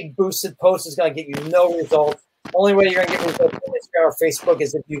paid boosted post is going to get you no results. Only way you're going to get results on Instagram or Facebook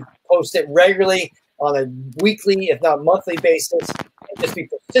is if you post it regularly on a weekly, if not monthly basis, and just be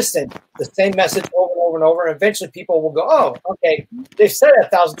persistent. The same message over and over and over, and eventually people will go, oh, okay, they've said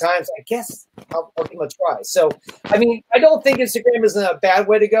it 1,000 times. I guess I'll give them a try. So, I mean, I don't think Instagram is a bad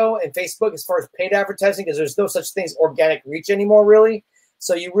way to go, and Facebook as far as paid advertising, because there's no such thing as organic reach anymore, really.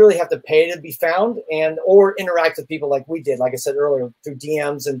 So you really have to pay to be found or interact with people like we did, like I said earlier, through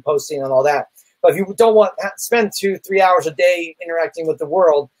DMs and posting and all that. But if you don't want to spend 2-3 hours a day interacting with the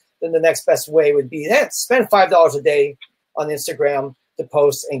world, then the next best way would be spend $5 a day on Instagram to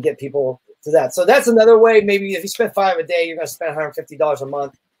post and get people to that. So that's another way. Maybe if you spend $5 a day, you're going to spend $150 a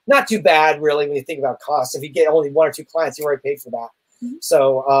month. Not too bad, really, when you think about costs. If you get only 1 or 2 clients, you already paid for that.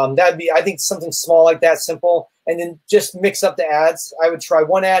 So that'd be, I think, something small like that, simple, and then just mix up the ads. I would try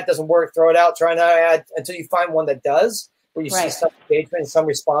one ad, doesn't work, throw it out, try another ad until you find one that does, where you see some engagement and some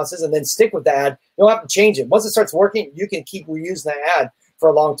responses, and then stick with the ad. You don't have to change it. Once it starts working, you can keep reusing that ad for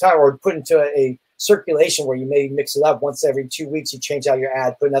a long time, or put into a circulation where you maybe mix it up once every 2 weeks. You change out your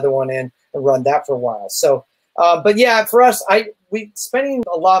ad, put another one in, and run that for a while. So, but yeah, for us, we spending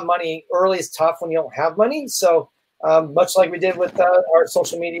a lot of money early is tough when you don't have money. So much like we did with our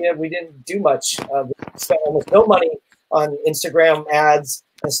social media. We didn't do much. We spent almost no money on Instagram ads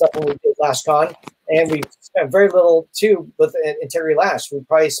and stuff when we did LashCon. And we spent very little, too, with Integrity Lash. We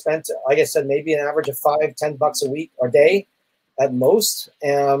probably spent, like I said, maybe an average of $5-10 a week or day at most.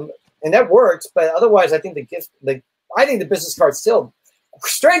 And that worked. But otherwise, I think I think the business card still,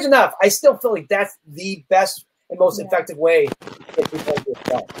 strange enough, I still feel like that's the best and most effective way to get people to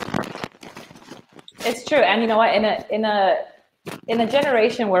sell. It's true. And you know what? In a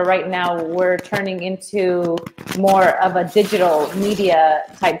generation where right now we're turning into more of a digital media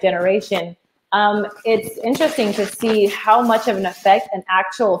type generation, it's interesting to see how much of an effect an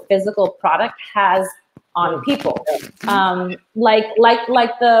actual physical product has on people. Like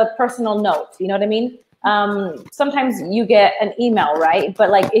the personal note, you know what I mean? Sometimes you get an email, right? But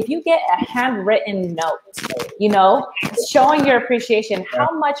like if you get a handwritten note, you know, showing your appreciation,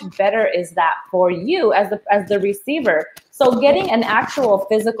 how much better is that for you as the receiver? So getting an actual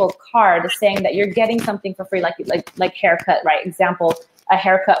physical card saying that you're getting something for free, like haircut, right? Example, a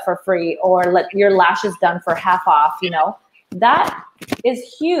haircut for free, or let your lashes done for half off, you know, that is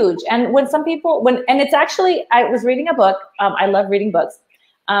huge. And when some people, and it's actually, I was reading a book. I love reading books.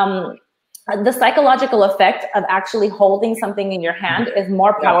 The psychological effect of actually holding something in your hand is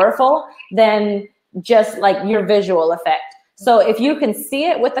more powerful than just like your visual effect. So if you can see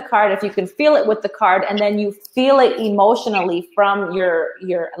it with the card, if you can feel it with the card, and then you feel it emotionally from your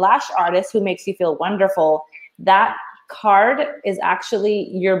lash artist who makes you feel wonderful, that card is actually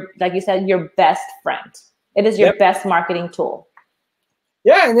your, like you said, your best friend. It is your best marketing tool.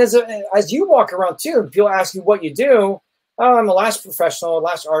 Yeah, and as you walk around too, people ask you what you do. Oh, I'm a lash professional, a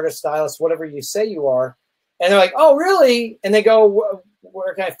lash artist, stylist, whatever you say you are. And they're like, oh, really? And they go,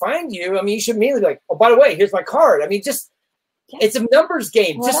 where can I find you? I mean, you should immediately be like, oh, by the way, here's my card. I mean, it's a numbers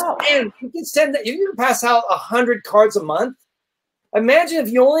game. Man, you can send that. You can pass out 100 cards a month. Imagine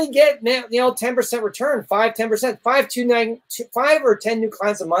if you only get 10% return, 5-10%, 5 or 10 new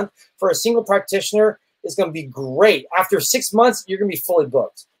clients a month for a single practitioner is going to be great. After 6 months, you're going to be fully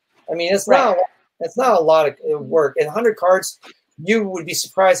booked. I mean, it's not a lot of work. And 100 cards, you would be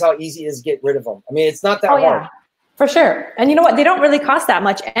surprised how easy it is to get rid of them. I mean, it's not that hard. Yeah, for sure. And you know what? They don't really cost that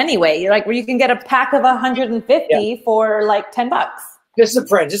much anyway. Like where you can get a pack of 150 for like $10. Just a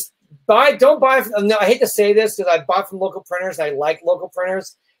print. Just don't buy. No, I hate to say this because I bought from local printers. I like local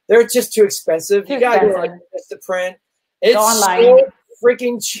printers. They're just too expensive. You got to do like just to print. It's so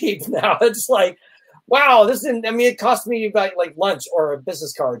freaking cheap now. It's like, wow, it cost me about like lunch or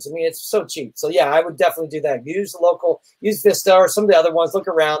business cards. I mean, it's so cheap. So yeah, I would definitely do that. Use use Vista or some of the other ones. Look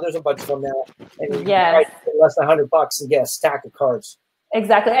around. There's a bunch of them now. And you can less than $100 and get a stack of cards.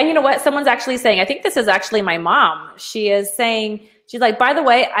 Exactly. And you know what? Someone's actually saying, I think this is actually my mom. She is saying, she's like, by the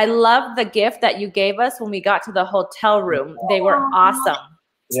way, I love the gift that you gave us when we got to the hotel room. They were awesome.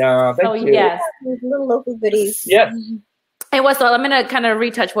 Yeah. Thank you. Yes. Little local goodies. Yeah. It was, so I'm going to kind of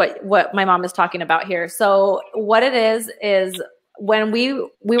retouch what my mom is talking about here. So what it is when we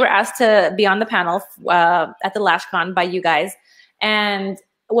were asked to be on the panel at the LashCon by you guys. And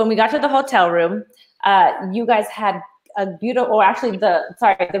when we got to the hotel room, you guys had a beautiful, or actually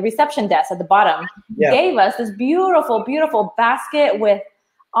the reception desk at the bottom gave us this beautiful, beautiful basket with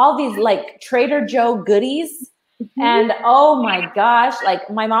all these like Trader Joe goodies. And oh my gosh, like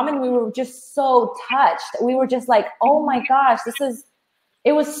my mom and we were just so touched. We were just like, oh my gosh,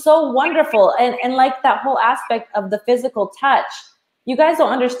 it was so wonderful. And like that whole aspect of the physical touch, you guys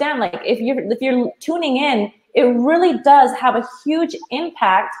don't understand. Like if you're tuning in, it really does have a huge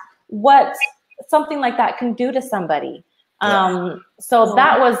impact what something like that can do to somebody. So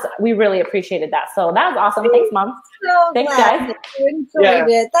we really appreciated that. So that was awesome. Thanks, Mom. So thanks, guys. You enjoyed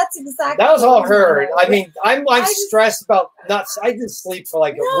it. That's exactly. That was all her. I mean, I'm stressed about nuts. I didn't sleep for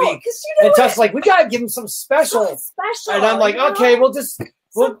like a week. And Tuss like, we gotta give him some special. And I'm like, okay, we'll put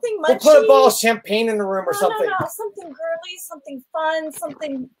a bottle of champagne in the room or something. No, something girly, something fun,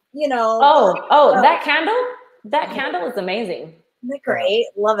 something, you know. That candle is amazing. They're great.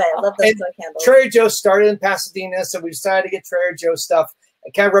 Love it. Love those candles. Trader Joe started in Pasadena, so we decided to get Trader Joe stuff,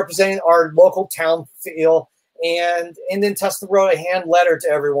 kind of representing our local town feel. And then Tuss wrote a hand letter to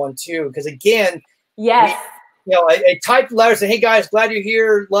everyone too, because again, I typed letters saying, "Hey guys, glad you're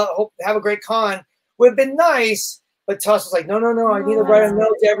here. Hope have a great con." Would have been nice, but Tuss was like, "No. I need to write a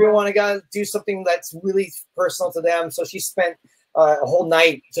note to everyone. I got to do something that's really personal to them." So she spent a whole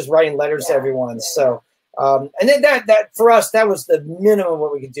night just writing letters to everyone. So. And then that for us, that was the minimum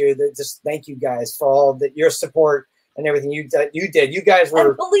what we could do. Just thank you guys for all your support and everything you did. You guys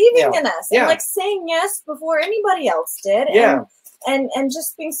were believing in us and like saying yes before anybody else did. Yeah. and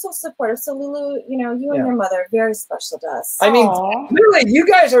just being so supportive. So Lulu, you know, you and your mother are very special to us. I mean, literally, you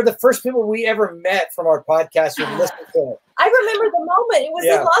guys are the first people we ever met from our podcast who listened to it. I remember the moment. It was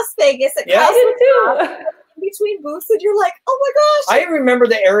in Las Vegas. I did too. Between booths, and you're like, oh my gosh. I remember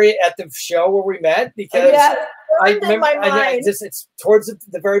the area at the show where we met because I remember it's towards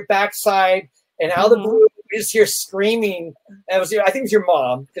the very back side, and out of the blue, we just hear screaming. And it was, I think it was your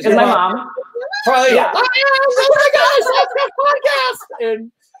mom. It was my mom. Probably, oh my gosh, that's a podcast.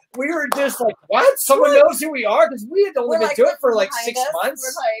 And we were just like, what? Someone knows who we are? Because we had only been doing it for like 6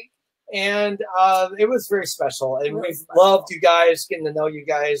 months. And it was very special. And we've loved you guys, getting to know you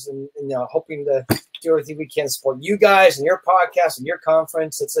guys, and you know, hoping to do everything we can to support you guys and your podcast and your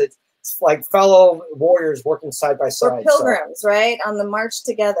conference. It's like fellow warriors working side by side. We're pilgrims, right? On the march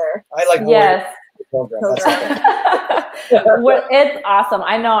together. I like pilgrims. It's awesome.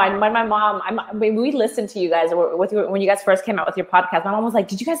 I know. My mom, we listened to you guys when you guys first came out with your podcast. My mom was like,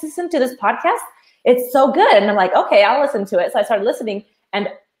 did you guys listen to this podcast? It's so good. And I'm like, okay, I'll listen to it. So I started listening, and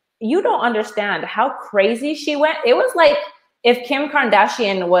you don't understand how crazy she went. It was like if Kim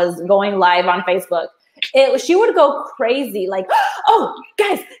Kardashian was going live on Facebook, she would go crazy. Like, oh,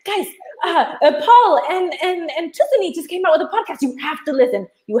 guys, Paul and Tussanee just came out with a podcast. You have to listen.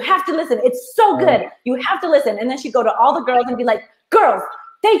 You have to listen. It's so good. You have to listen. And then she'd go to all the girls and be like, girls,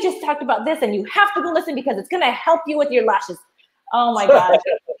 they just talked about this, and you have to go listen because it's gonna help you with your lashes. Oh my gosh,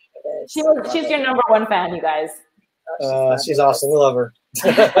 she's your number one fan, you guys. She's awesome. We love her.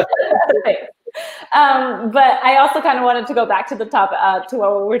 But I also kind of wanted to go back to the top, to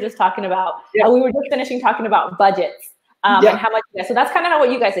what we were just talking about. We were just finishing talking about budgets and how much. So that's kind of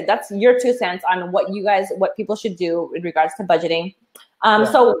what you guys did. That's your 2 cents on what people should do in regards to budgeting.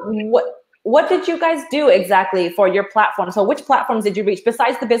 So what did you guys do exactly for your platform? So which platforms did you reach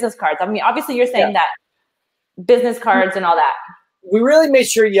besides the business cards? I mean, obviously you're saying that business cards and all that. We really made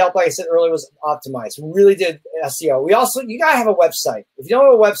sure Yelp, like I said earlier, was optimized. We really did SEO. You got to have a website. If you don't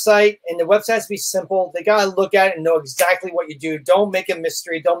have a website, and the website has to be simple, they got to look at it and know exactly what you do. Don't make it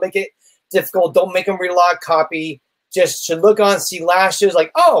mystery. Don't make it difficult. Don't make them read a lot of copy. Just should look on, see lashes,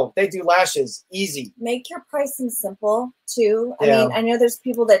 like, oh, they do lashes. Easy. Make your pricing simple, too. I mean, I know there's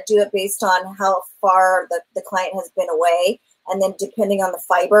people that do it based on how far the client has been away. And then depending on the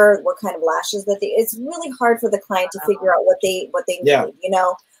fiber, what kind of lashes it's really hard for the client to figure out what they need, you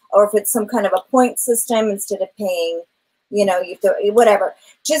know, or if it's some kind of a point system instead of paying, you know, whatever.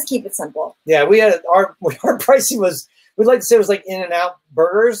 Just keep it simple. Yeah, we had our pricing was, we'd like to say it was like In-N-Out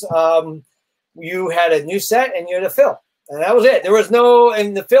burgers. You had a new set and you had a fill, and that was it. There was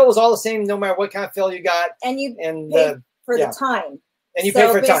and the fill was all the same no matter what kind of fill you got. And you paid for the time. And you pay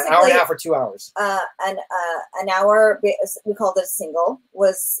for time, hour and a half or 2 hours. An hour, we called it a single,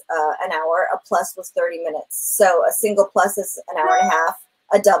 was an hour. A plus was 30 minutes. So a single plus is an hour and a half.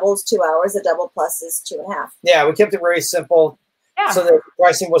 A double is 2 hours. A double plus is 2.5. Yeah, we kept it very simple, so the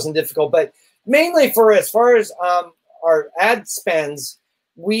pricing wasn't difficult. But mainly as far as our ad spends,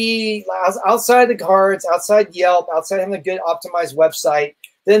 we outside the cards, outside Yelp, outside having a good optimized website.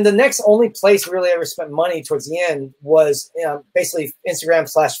 Then the next only place we really ever spent money towards the end was basically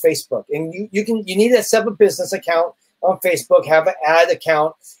Instagram/Facebook. And you need to set up a business account on Facebook, have an ad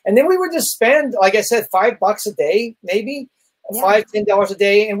account. And then we would just spend, like I said, $5 a day, maybe $5, $10 a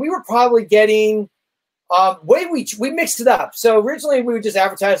day. And we were probably getting, we mixed it up. So originally we would just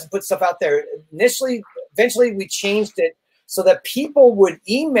advertise and put stuff out there. Eventually we changed it so that people would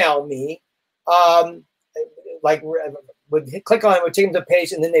email me, would click on it, would take them to the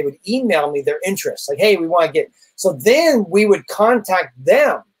page, and then they would email me their interests. Like, hey, we want to get. So then we would contact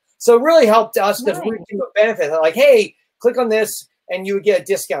them. So it really helped us because we would do a benefit. Like, hey, click on this, and you would get a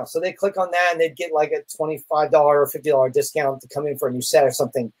discount. So they click on that, and they'd get like a $25 or $50 discount to come in for a new set or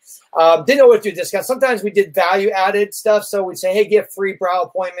something. Didn't know what to do discount. Sometimes we did value-added stuff. So we'd say, hey, get a free brow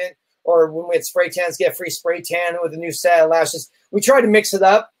appointment. Or when we had spray tans, get a free spray tan with a new set of lashes. We tried to mix it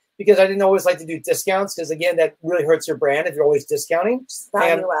up, because I didn't always like to do discounts, because again, that really hurts your brand if you're always discounting.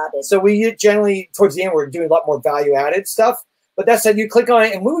 Value added. So we generally, towards the end, we're doing a lot more value added stuff. But that said, you click on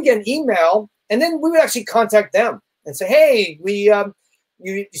it, and we would get an email, and then we would actually contact them and say, hey,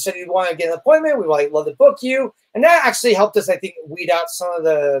 you said you want to get an appointment. We would love to book you. And that actually helped us, I think, weed out some of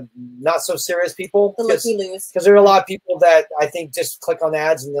the not so serious people. The looky-loos. Because there are a lot of people that I think just click on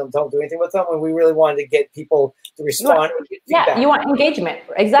ads and don't do anything with them. And we really wanted to get people to respond. And get feedback. You want engagement.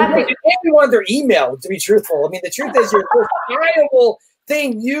 Exactly. And we want their email, to be truthful. I mean, the truth is your most valuable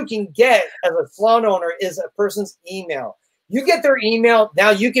thing you can get as a salon owner is a person's email. You get their email,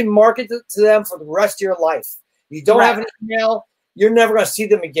 now you can market it to them for the rest of your life. You don't have an email, you're never going to see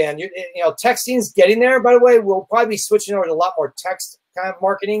them again. You know, texting's getting there, by the way. We'll probably be switching over to a lot more text kind of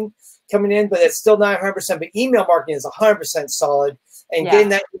marketing coming in, but it's still not 100%. But email marketing is 100% solid. And getting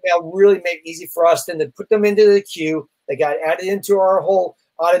that email really made it easy for us then to put them into the queue. They got added into our whole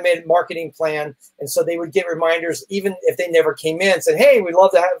automated marketing plan. And so they would get reminders, even if they never came in, said, hey, we'd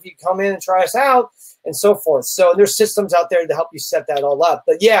love to have you come in and try us out, and so forth. So there's systems out there to help you set that all up.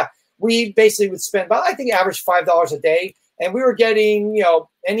 But yeah, we basically would spend about, I think, average $5 a day. And we were getting, you know,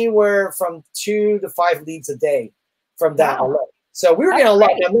 anywhere from 2 to 5 leads a day from that alone. So we were getting a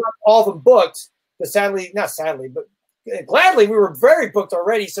lot. Now, not all of them booked, but sadly, not sadly, but gladly, we were very booked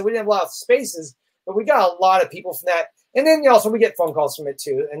already. So we didn't have a lot of spaces, but we got a lot of people from that. And then also we get phone calls from it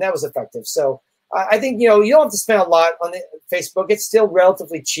too. And that was effective. So I think, you know, you don't have to spend a lot on Facebook. It's still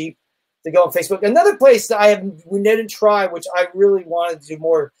relatively cheap to go on Facebook. Another place that we didn't try, which I really wanted to do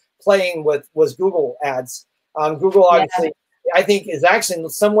more playing with, was Google ads. Google, obviously, I think is actually in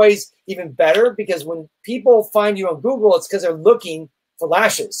some ways even better, because when people find you on Google, it's because they're looking for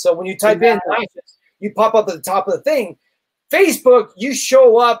lashes. So when you type in lashes, you pop up at the top of the thing. Facebook, you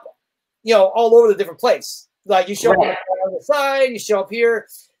show up, you know, all over the different place. Like you show up on the side, you show up here,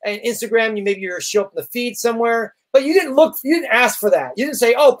 and Instagram, you show up in the feed somewhere. But you didn't ask for that. You didn't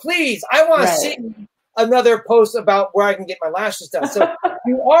say, oh, please, I want to see another post about where I can get my lashes done. So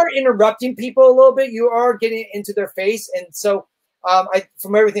you are interrupting people a little bit. You are getting into their face. And so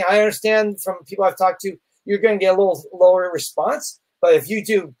from everything I understand from people I've talked to, you're going to get a little lower response. But if you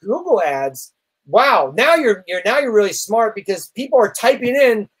do Google ads, wow, now you're really smart, because people are typing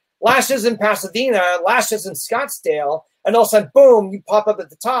in lashes in Pasadena, lashes in Scottsdale, and all of a sudden, boom, you pop up at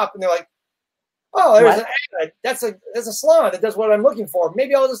the top, and they're like, oh, there's an ad. That's a salon that does what I'm looking for.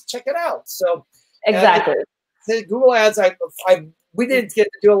 Maybe I'll just check it out. So exactly. The Google ads, we didn't get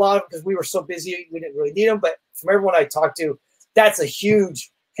to do a lot of, because we were so busy, we didn't really need them. But from everyone I talked to, that's a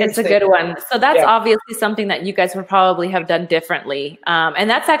huge It's a good one. So that's obviously something that you guys would probably have done differently. And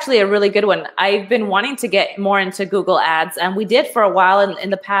that's actually a really good one. I've been wanting to get more into Google ads, and we did for a while in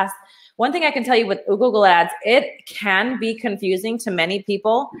the past. One thing I can tell you with Google ads, it can be confusing to many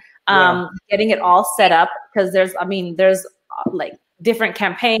people getting it all set up, because there's like different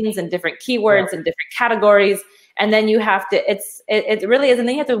campaigns and different keywords and different categories. And then you have to, it really is. And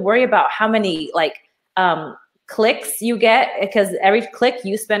then you have to worry about how many clicks you get, because every click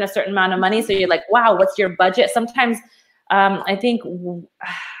you spend a certain amount of money. So you're like, wow, what's your budget? Sometimes I think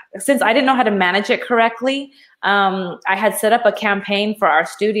since I didn't know how to manage it correctly, I had set up a campaign for our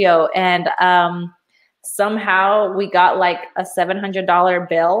studio, and somehow we got like a $700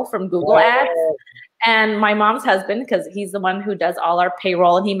 bill from Google ads. And my mom's husband, because he's the one who does all our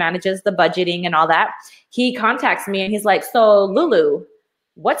payroll and he manages the budgeting and all that, he contacts me and he's like, so Lulu,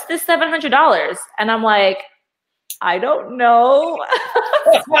 what's this $700? And I'm like, I don't know.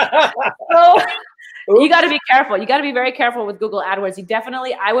 So you got to be careful. You got to be very careful with Google AdWords.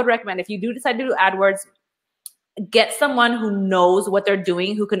 I would recommend, if you do decide to do AdWords, get someone who knows what they're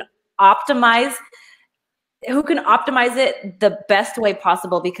doing, who can optimize it the best way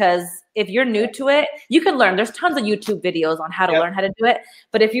possible. Because if you're new to it, you can learn. There's tons of YouTube videos on how to learn how to do it.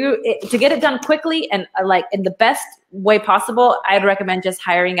 But to get it done quickly and like in the best way possible, I'd recommend just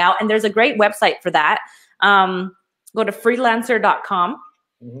hiring out. And there's a great website for that. Go to freelancer.com.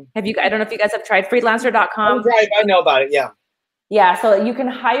 I don't know if you guys have tried freelancer.com. Right, I know about it. Yeah. Yeah. So you can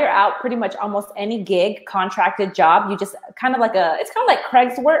hire out pretty much almost any gig, contracted job. You just it's kind of like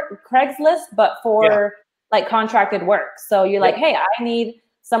Craigslist, but for like contracted work. So you're like, hey, I need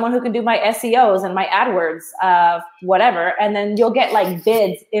someone who can do my SEOs and my AdWords, whatever. And then you'll get like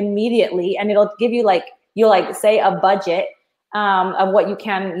bids immediately, and it'll give you you'll like say a budget of what you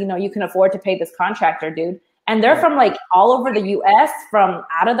can afford to pay this contractor, dude. And they're from like all over the US, from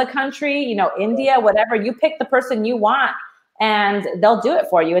out of the country, India, whatever. You pick the person you want and they'll do it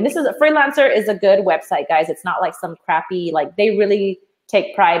for you. And Freelancer is a good website, guys. It's not like some crappy, they really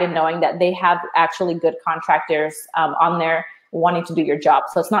take pride in knowing that they have actually good contractors on there wanting to do your job.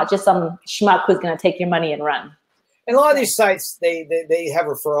 So it's not just some schmuck who's going to take your money and run. And a lot of these sites, they have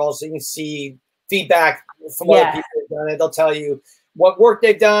referrals. So you can see feedback from other people who've done it. They'll tell you what work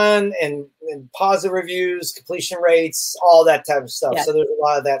they've done and positive reviews, completion rates, all that type of stuff. Yeah. So there's a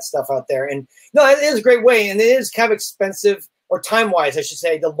lot of that stuff out there. And no, it is a great way. And it is kind of expensive, or time-wise, I should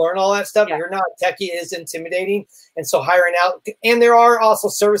say, to learn all that stuff. Yeah. If you're not techie, it is intimidating. And so hiring out. And there are also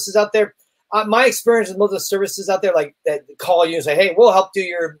services out there. My experience with most of the services out there, like that call you and say, hey, we'll help do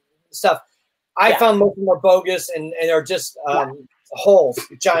your stuff. I found most of them are bogus and are just holes,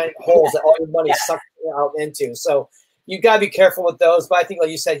 giant holes that all your money sucked out into. So you got to be careful with those. But I think, like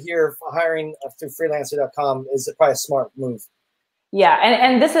you said here, hiring through freelancer.com is probably a smart move. Yeah,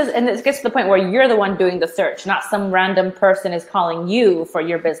 and this gets to the point where you're the one doing the search, not some random person is calling you for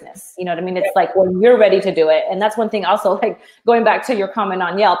your business. You know what I mean? It's like when you're ready to do it. And that's one thing also, like going back to your comment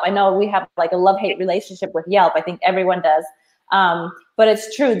on Yelp. I know we have like a love-hate relationship with Yelp. I think everyone does. But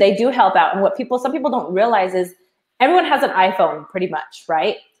it's true, they do help out. And what some people don't realize is everyone has an iPhone pretty much,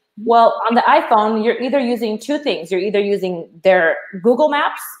 right? Well, on the iPhone, you're either using two things. You're either using their Google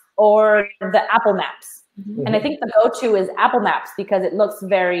Maps or the Apple Maps. And I think the go-to is Apple Maps because it looks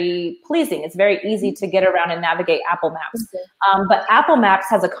very pleasing. It's very easy to get around and navigate Apple Maps. But Apple Maps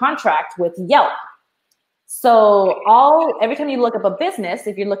has a contract with Yelp. So every time you look up a business,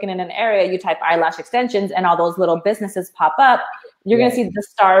 if you're looking in an area, you type eyelash extensions and all those little businesses pop up, you're going to see the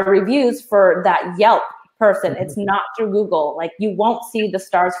star reviews for that Yelp person. It's not through Google. Like you won't see the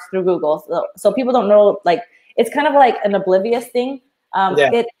stars through Google. So people don't know, like, it's kind of like an oblivious thing.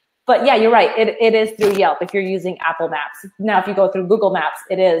 But yeah, you're right. It is through Yelp if you're using Apple Maps. Now, if you go through Google Maps,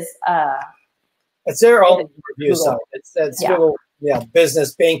 it is. It's their own review site. It's Google,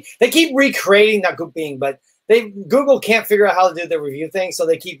 business Bing. They keep recreating, not Google Bing, but Google can't figure out how to do the review thing, so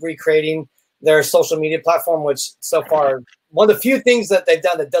they keep recreating their social media platform, which so far one of the few things that they've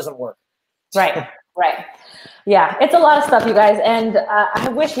done that doesn't work. Right. Yeah, it's a lot of stuff, you guys, and I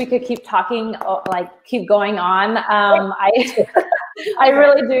wish we could keep talking, keep going on. I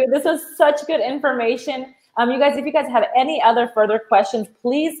really do. This is such good information. You guys, if you guys have any other further questions,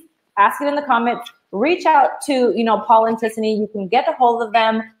 please ask it in the comments. Reach out to, Paul and Tussanee. You can get a hold of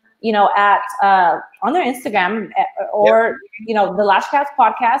them, at on their Instagram or, the LashCast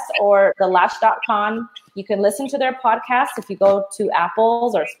podcast or the Lash.con. You can listen to their podcast if you go to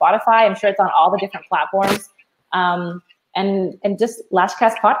Apple's or Spotify. I'm sure it's on all the different platforms. And just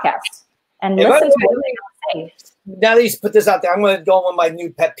LashCast podcast and listen to what they say. Now that you put this out there, I'm going to go on one of my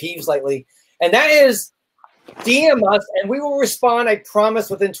new pet peeves lately, and that is DM us, and we will respond, I promise,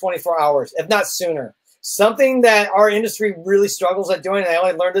 within 24 hours, if not sooner. Something that our industry really struggles at doing, and I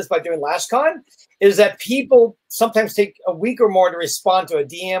only learned this by doing LashCon, is that people sometimes take a week or more to respond to a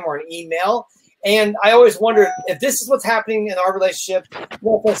DM or an email. And I always wondered if this is what's happening in our relationship.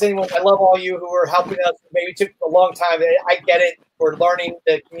 No offense to anyone. I love all you who are helping us. Maybe it took a long time. I get it. We're learning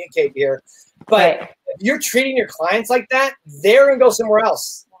to communicate here. But if you're treating your clients like that, they're going to go somewhere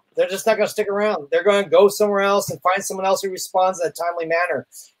else. They're just not going to stick around. They're going to go somewhere else and find someone else who responds in a timely manner.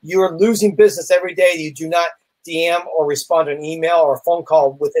 You are losing business every day. You do not DM or respond to an email or a phone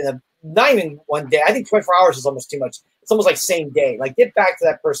call within not even one day. I think 24 hours is almost too much. It's almost like same day. Like, get back to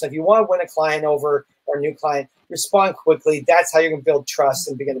that person. If you want to win a client over or a new client, respond quickly. That's how you're going to build trust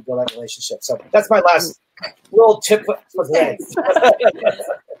and begin to build that relationship. So that's my last little tip for today.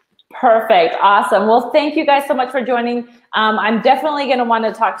 Perfect. Awesome. Well, thank you guys so much for joining. I'm definitely going to want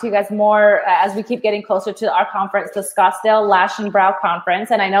to talk to you guys more as we keep getting closer to our conference, the Scottsdale Lash and Brow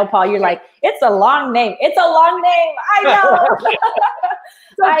Conference. And I know, Paul, you're like, it's a long name. It's a long name. I know. Okay.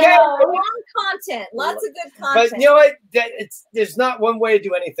 I know. Long content. Lots of good content. But you know what? There's not one way to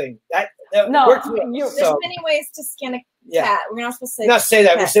do anything. No, works there's many ways to skin a cat. We're not supposed to say not say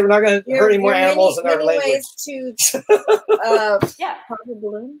that. We say we're not going to hurt any more animals in our language. Ways to pop a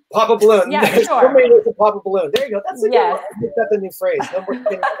balloon. Pop a balloon. Yeah, there's sure. so many ways to pop a balloon. There you go. That's a good one. That's the new phrase. No more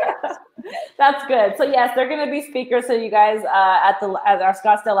skinning cats. That's good. So yes, they're going to be speakers. So you guys at our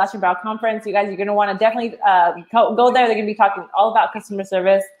Scottsdale Lash and Brow Conference, you guys, you're going to want to definitely go there. They're going to be talking all about customer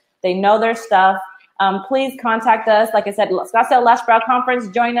service. They know their stuff. Please contact us. Like I said, Scottsdale Lash Brow Conference.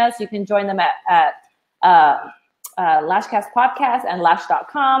 Join us. You can join them at LashCast Podcast and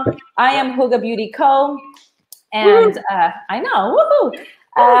Lash.com. I am Hygge Beauty Co. And I know. Woohoo!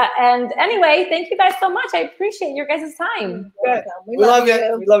 And anyway, thank you guys so much. I appreciate your guys' time. We love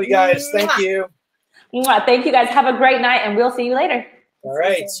you. We love you guys. Thank you. Thank you guys. Have a great night, and we'll see you later. All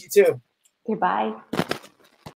right. You too. Goodbye.